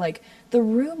 people were like, the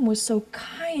room was so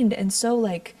kind and so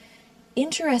like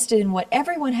interested in what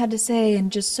everyone had to say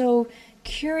and just so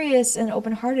curious and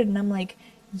open-hearted. And I'm like,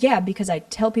 yeah, because I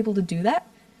tell people to do that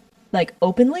like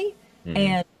openly, hmm.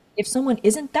 and if someone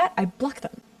isn't that, I block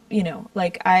them.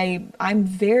 Like I'm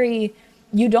very,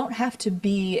 you don't have to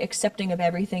be accepting of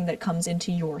everything that comes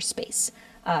into your space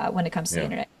when it comes to the Yeah.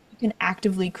 internet. You can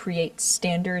actively create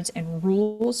standards and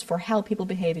rules for how people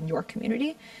behave in your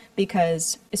community,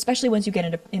 because especially once you get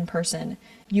into in person,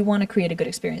 you want to create a good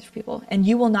experience for people, and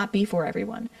you will not be for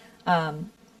everyone. And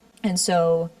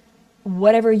so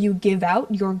whatever you give out,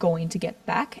 you're going to get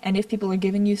back. And if people are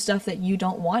giving you stuff that you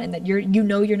don't want and that you're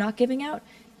not giving out,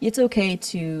 it's okay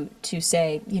to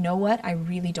say, you know what, I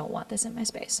really don't want this in my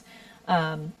space.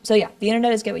 So yeah, the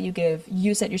internet is get what you give.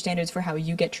 You set your standards for how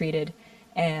you get treated,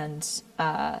 and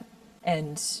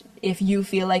and if you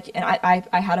feel like, and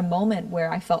I had a moment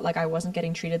where I felt like I wasn't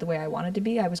getting treated the way I wanted to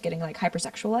be. I was getting like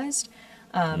hypersexualized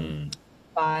Mm,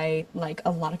 by like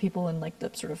a lot of people in like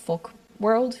the sort of folk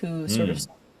world who sort of mm.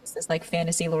 voice this like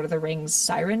fantasy Lord of the Rings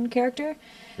siren character.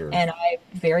 Sure. And I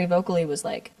very vocally was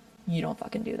like, you don't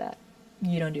fucking do that.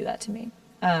 You don't do that to me.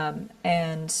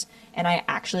 And I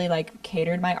actually like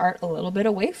catered my art a little bit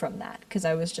away from that because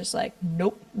I was just like,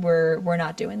 nope, we're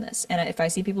not doing this. And if I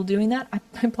see people doing that,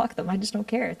 I block them. I just don't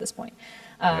care at this point.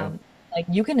 Yeah. Um, like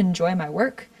you can enjoy my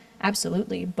work,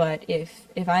 absolutely, but if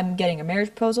I'm getting a marriage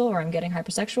proposal or I'm getting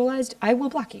hypersexualized, I will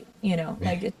block you. You know,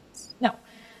 like it's no.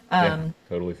 Yeah. Um,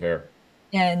 Totally fair.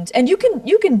 and you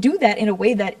can do that in a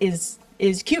way that is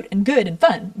cute and good and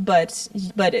fun, but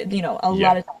you know, a Yeah.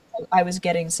 lot of times I was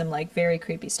getting some like very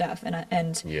creepy stuff,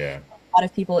 and Yeah. a lot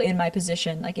of people in my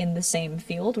position, like in the same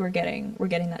field, were getting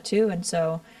that too, and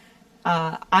so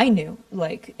I knew,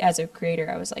 like as a creator,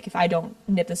 I was like, if I don't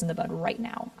nip this in the bud right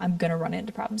now, I'm gonna run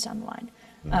into problems down the line.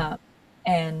 Mm. Um,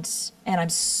 and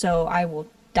I will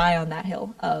die on that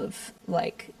hill of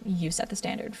like you set the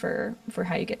standard for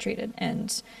how you get treated,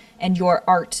 and your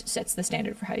art sets the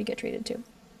standard for how you get treated too.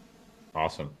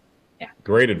 Awesome. Yeah.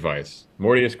 Great advice.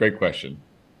 Mortius, great question.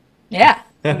 Yeah.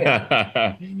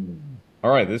 Okay.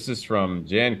 All right, this is from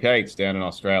Jan Cates down in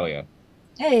Australia.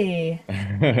 Hey.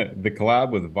 The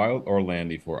collab with Violet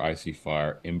Orlandi for Icy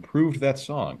Fire improved that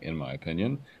song, in my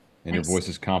opinion, and your Nice.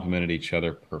 voices complemented each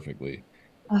other perfectly.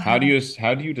 Uh-huh. How do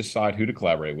you decide who to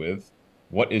collaborate with?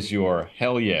 What is your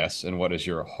hell yes, and what is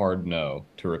your hard no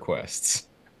to requests?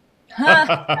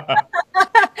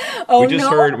 Oh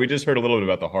no. We just heard a little bit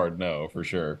about the hard no for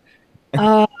sure.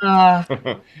 Uh,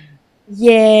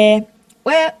 yeah.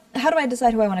 Well, how do I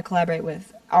decide who I want to collaborate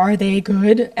with? Are they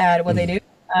good at what they do?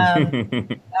 Um,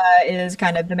 is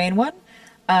kind of the main one.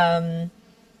 Um,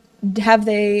 have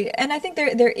they, and I think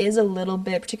there is a little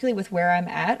bit, particularly with where I'm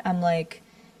at, I'm like,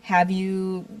 have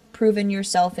you proven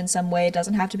yourself in some way? It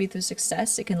doesn't have to be through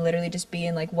success. It can literally just be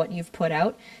in like what you've put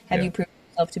out. Have Yeah, you proven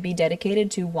yourself to be dedicated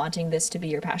to wanting this to be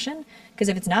your passion? Because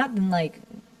if it's not, then like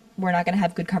we're not going to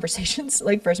have good conversations,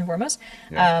 like first and foremost.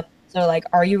 yeah. So like,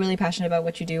 are you really passionate about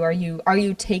what you do? Are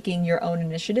you taking your own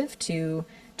initiative to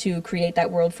create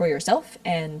that world for yourself?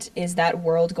 And is that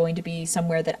world going to be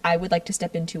somewhere that I would like to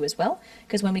step into as well?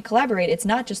 Because when we collaborate, it's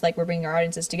not just like we're bringing our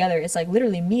audiences together. It's like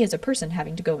literally me as a person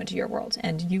having to go into your world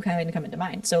and you having to come into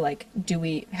mine. So like, do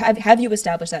we have you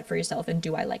established that for yourself, and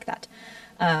do I like that?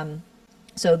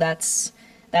 So that's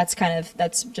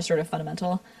just sort of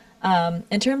fundamental.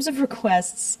 In terms of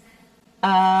requests,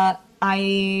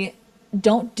 I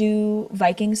don't do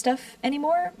Viking stuff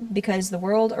anymore because the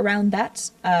world around that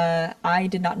I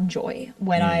did not enjoy.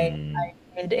 When Hmm. I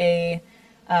did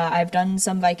I've done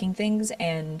some Viking things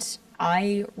and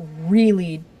I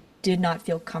really did not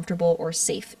feel comfortable or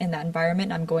safe in that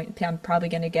environment. I'm probably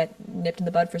going to get nipped in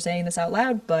the bud for saying this out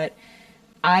loud, but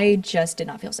I just did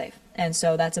not feel safe. And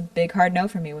so that's a big hard no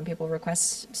for me when people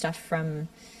request stuff from,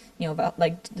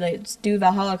 like do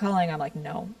Valhalla Calling. I'm like,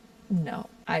 no, no.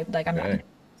 I'm not gonna Okay. do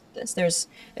this. There's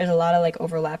a lot of like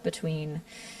overlap between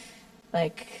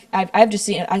like I've just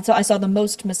seen I saw the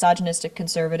most misogynistic,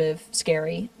 conservative,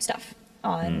 scary stuff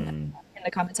on Hmm. in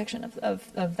the comment section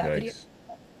of that video. Yikes.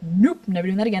 Nope, never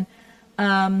doing that again.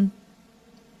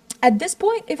 At this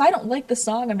point, if I don't like the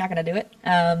song, I'm not gonna do it.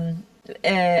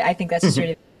 I think that's just sort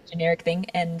of a generic thing.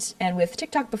 And with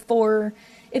TikTok before,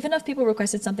 if enough people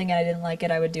requested something and I didn't like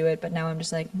it, I would do it. But now I'm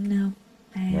just like, no.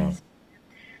 Eh. No.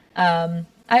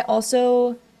 I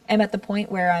also am at the point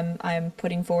where I'm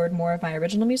putting forward more of my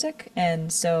original music,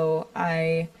 and so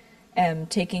I want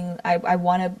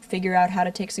to figure out how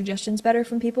to take suggestions better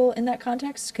from people in that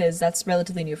context because that's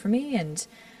relatively new for me. And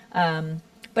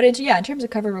but yeah, in terms of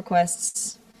cover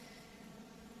requests,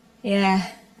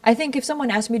 yeah, I think if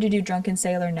someone asked me to do Drunken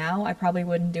Sailor now, I probably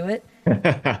wouldn't do it.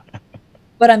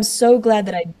 But I'm so glad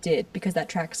that I did because that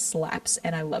track slaps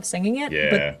and I love singing it.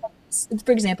 But Yeah.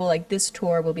 for example, like this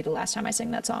tour will be the last time I sing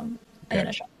that song in Okay.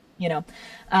 a show, you know?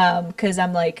 Because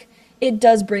I'm like, it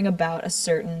does bring about a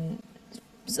certain,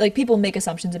 like people make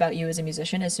assumptions about you as a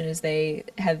musician as soon as they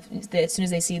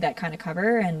see that kind of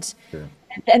cover, Sure.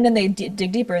 and then they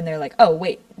dig deeper and they're like, oh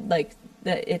wait, like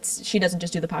she doesn't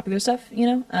just do the popular stuff, you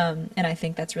know? And I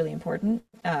think that's really important.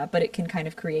 But it can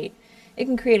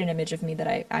create an image of me that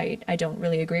I don't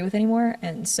really agree with anymore.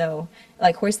 And so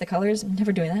like Hoist the Colors, I'm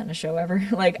never doing that in a show ever.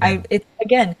 Like it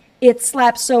again, it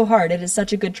slaps so hard. It is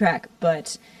such a good track,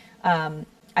 but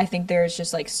I think there's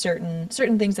just like certain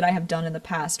things that I have done in the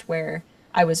past where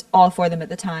I was all for them at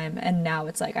the time, and now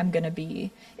it's like I'm gonna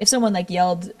be if someone like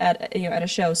yelled at a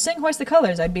show, sing Hoist the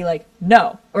Colors, I'd be like,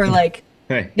 no. Or like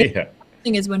the Yeah.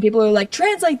 thing is when people are like,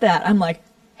 translate that, I'm like,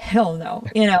 hell no,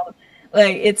 you know.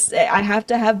 Like I have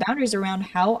to have boundaries around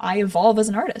how I evolve as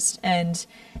an artist. And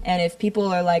if people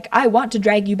are like, I want to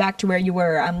drag you back to where you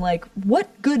were, I'm like, what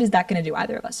good is that going to do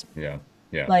either of us? Yeah.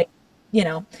 Yeah. Like, you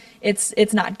know,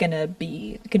 it's not gonna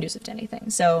be conducive to anything.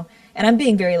 So, and I'm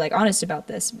being very like honest about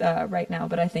this right now,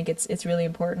 but I think it's really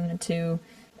important to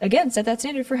again set that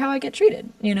standard for how I get treated,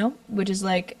 which is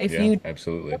like if Yeah, you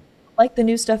absolutely. like the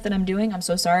new stuff that I'm doing, I'm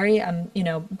so sorry.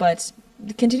 But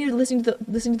continue listening to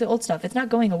the old stuff. It's not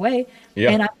going away,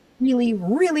 Yeah. and I'm really,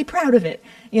 really proud of it.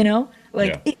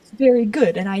 Like Yeah. it's very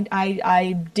good, and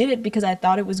I did it because I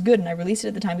thought it was good, and I released it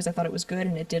at the time because I thought it was good,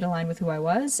 and it did align with who I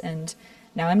was, and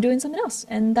now I'm doing something else,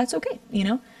 and that's okay.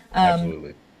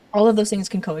 Absolutely. All of those things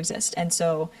can coexist, and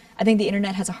so I think the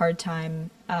internet has a hard time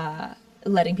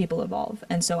letting people evolve,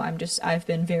 and so I've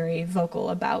been very vocal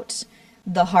about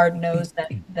the hard no's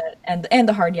and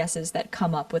the hard yeses that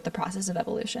come up with the process of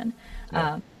evolution,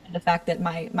 Yeah. and the fact that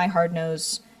my hard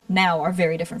no's now are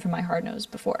very different from my hard no's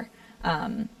before,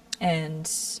 and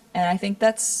I think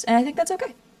that's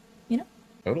okay, you know.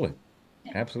 Totally.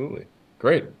 Yeah, Absolutely.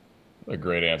 Great. What a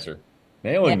great answer.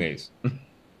 yeah. Nailing these.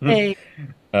 Hey,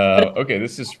 but Okay,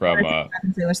 this is from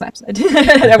Sailor Slapside.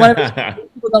 I want to make sure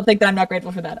people don't think that I'm not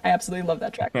grateful for that. I absolutely love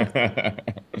that track.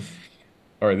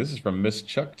 All right, this is from Miss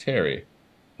Chuck Terry.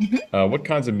 What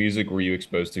kinds of music were you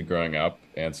exposed to growing up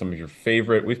and some of your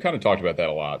favorite? We've kind of talked about that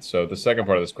a lot. So the second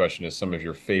part of this question is some of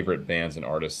your favorite bands and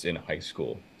artists in high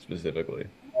school specifically.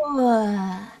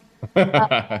 Whoa.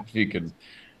 If you could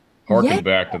Yeah, harken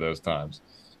back to those times.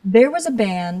 there was a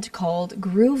band called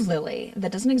Groove Lily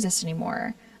that doesn't exist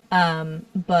anymore.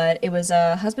 But it was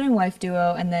a husband and wife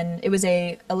duo, and then it was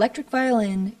a electric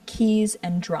violin, keys,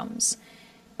 and drums.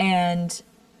 And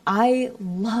I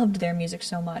loved their music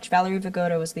so much. Valerie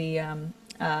Vigoda was the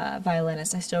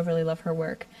violinist. I still really love her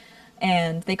work.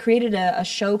 And they created a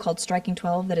show called Striking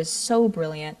 12 that is so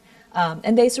brilliant.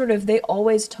 And they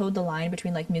always towed the line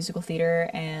between like musical theater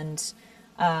and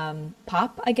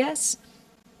pop, I guess.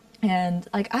 And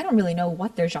like I don't really know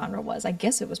what their genre was. I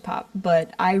guess it was pop,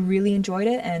 but I really enjoyed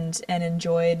it and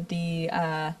enjoyed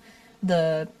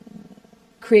the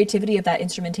creativity of that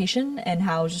instrumentation and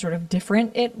how just sort of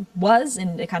different it was,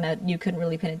 and it kind of you couldn't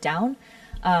really pin it down.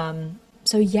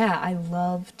 So yeah, I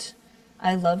loved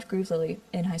Groove Lily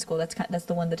in high school. That's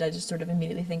the one that I just sort of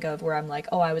immediately think of where I'm like,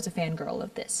 oh, I was a fangirl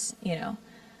of this.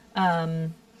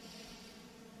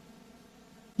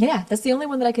 Yeah, that's the only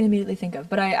one that I can immediately think of.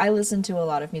 But I listen to a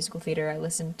lot of musical theater. I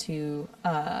listen to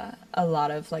a lot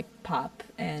of like pop,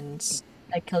 and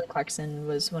like Kelly Clarkson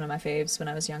was one of my faves when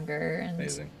I was younger, and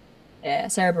Amazing. yeah,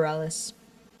 Sarah Bareilles,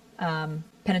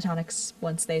 Pentatonics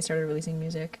once they started releasing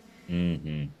music.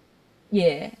 Hmm.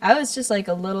 Yeah, I was just like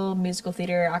a little musical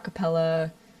theater a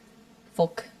cappella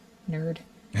folk nerd.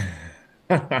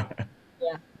 Yeah.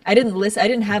 I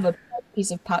didn't have a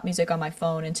piece of pop music on my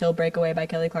phone until Breakaway by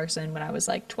Kelly Clarkson when I was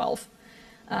like 12.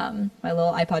 My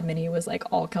little iPod mini was like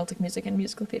all Celtic music and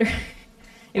musical theater.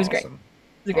 It was great. It Awesome.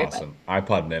 was a great vibe. Awesome.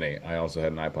 iPod Mini. I also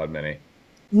had an iPod Mini.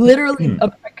 Literally a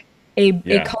brick. A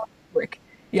Yeah. color brick.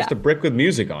 Just Yeah. a brick with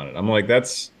music on it. I'm like,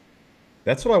 that's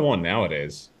what I want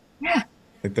nowadays. Yeah.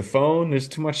 Like the phone, there's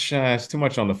too much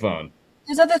on the phone.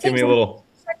 There's other Give me things a I'm little,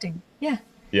 expecting. Yeah.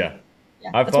 yeah. Yeah.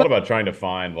 I've That's thought what about trying to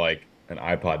find like an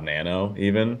iPod Nano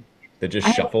even that just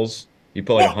I had. shuffles. You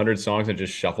put like Yeah. 100 songs and it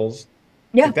just shuffles.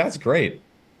 Yeah. Like that's great.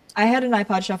 I had an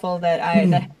iPod Shuffle that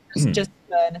had just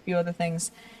and a few other things,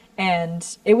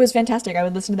 and it was fantastic. I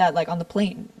would listen to that like on the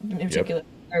plane in Yep. particular.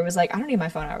 Where it was like, I don't need my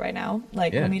phone out right now.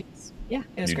 Like, let Yeah. me. Yeah,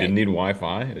 it was You great. didn't need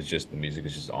Wi-Fi. It's just the music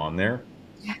is just on there.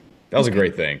 Yeah, That it was was a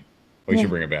great. great thing. We should Yeah,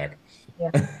 bring it back. yeah,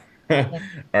 All yeah.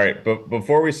 right, but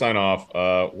before we sign off,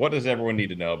 what does everyone need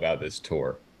to know about this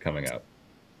tour coming up?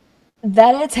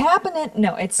 That it's happening.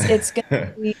 No, it's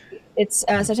gonna be it's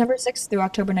September 6th through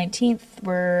October 19th.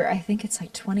 Where I think it's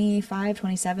like 25,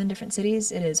 27 different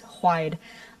cities. It is wide.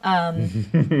 Um,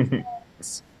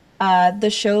 the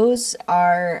shows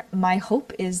are, my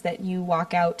hope is that you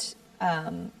walk out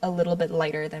a little bit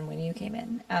lighter than when you came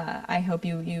in. I hope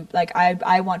you like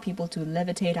I want people to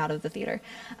levitate out of the theater.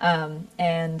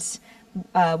 And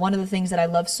one of the things that I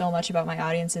love so much about my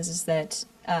audiences is that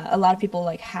a lot of people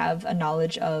like have a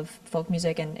knowledge of folk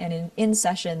music, and in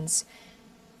sessions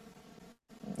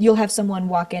you'll have someone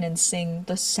walk in and sing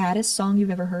the saddest song you've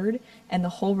ever heard, and the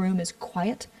whole room is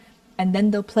quiet. And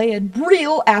then they'll play a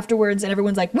reel afterwards, and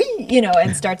everyone's like, "Wee!"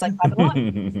 And starts like clapping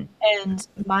along. And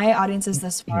my audiences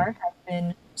thus far have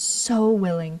been so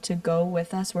willing to go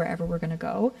with us wherever we're going to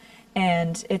go.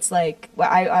 And it's like, well,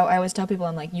 I always tell people,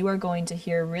 I'm like, you are going to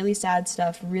hear really sad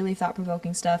stuff, really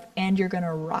thought-provoking stuff, and you're going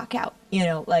to rock out. You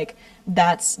know, like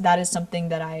that is something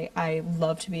that I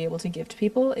love to be able to give to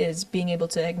people, is being able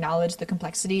to acknowledge the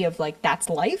complexity of like, that's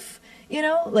life. You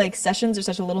know, like sessions are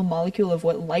such a little molecule of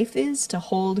what life is, to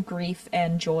hold grief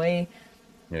and joy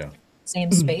Yeah.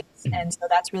 same space. And so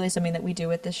that's really something that we do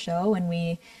with this show, and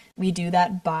we do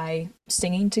that by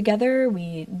singing together.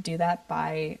 We do that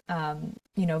by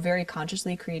you know, very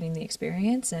consciously creating the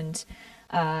experience, and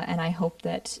I hope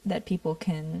that people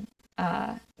can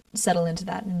settle into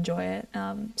that and enjoy it.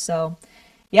 So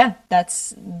yeah,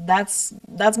 that's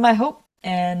my hope.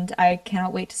 And I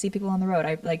cannot wait to see people on the road.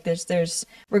 I like there's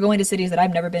we're going to cities that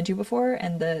I've never been to before,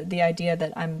 and the idea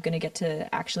that I'm gonna get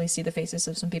to actually see the faces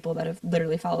of some people that have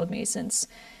literally followed me since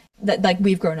that, like,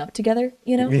 we've grown up together,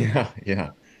 you know? Yeah,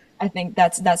 yeah. I think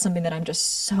that's something that I'm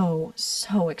just so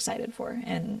excited for,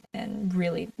 and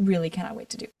really cannot wait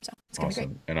to do. So it's gonna be great.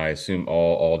 Awesome. And I assume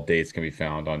all dates can be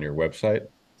found on your website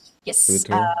for the Yes.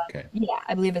 tour? Okay. Yeah,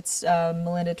 I believe it's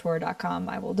melindatour.com.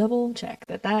 I will double check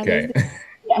that is Okay. the,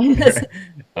 yeah,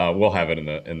 that's We'll have it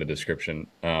in the description.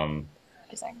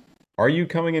 amazing. Are you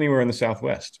coming anywhere in the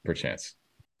Southwest, perchance?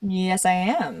 Yes, I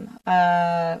am.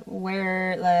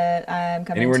 Where I'm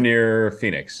coming Anywhere to. near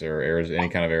Phoenix or Arizona, any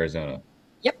kind of Arizona?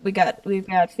 Yep, we've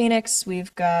got Phoenix,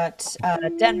 we've got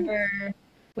Denver,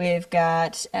 we've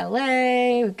got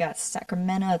LA, we've got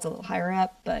Sacramento. It's a little higher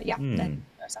up, but yeah, Hmm. that's All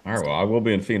right. Southwest. Well, I will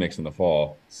be in Phoenix in the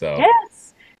fall, so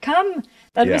Yes, come.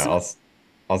 That'd be yeah, so much.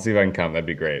 I'll see if I can come. That'd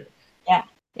be great. Yeah,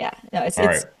 yeah. No, All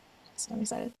right. I'm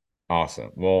excited.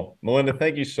 Awesome. Well, Melinda,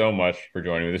 thank you so much for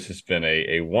joining me. This has been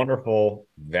a wonderful,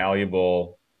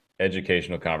 valuable,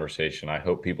 educational conversation. I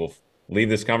hope people leave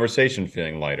this conversation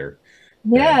feeling lighter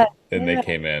Yeah, than they yeah.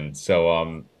 came in.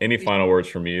 So, any final words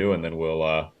from you, and then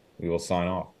we will sign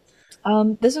off.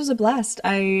 This was a blast.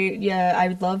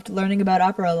 I loved learning about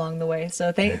opera along the way.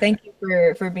 So thank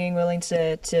you for being willing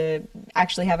to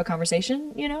actually have a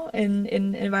conversation, you know, in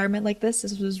an environment like this.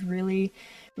 This was really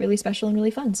special and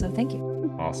really fun. So thank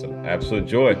you. Awesome. Absolute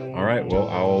joy. All right. Well,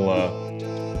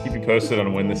 I'll keep you posted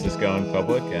on when this is going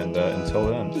public, and until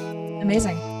then,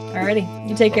 Amazing. Alrighty.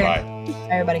 You take bye care. bye. Bye,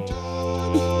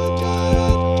 everybody.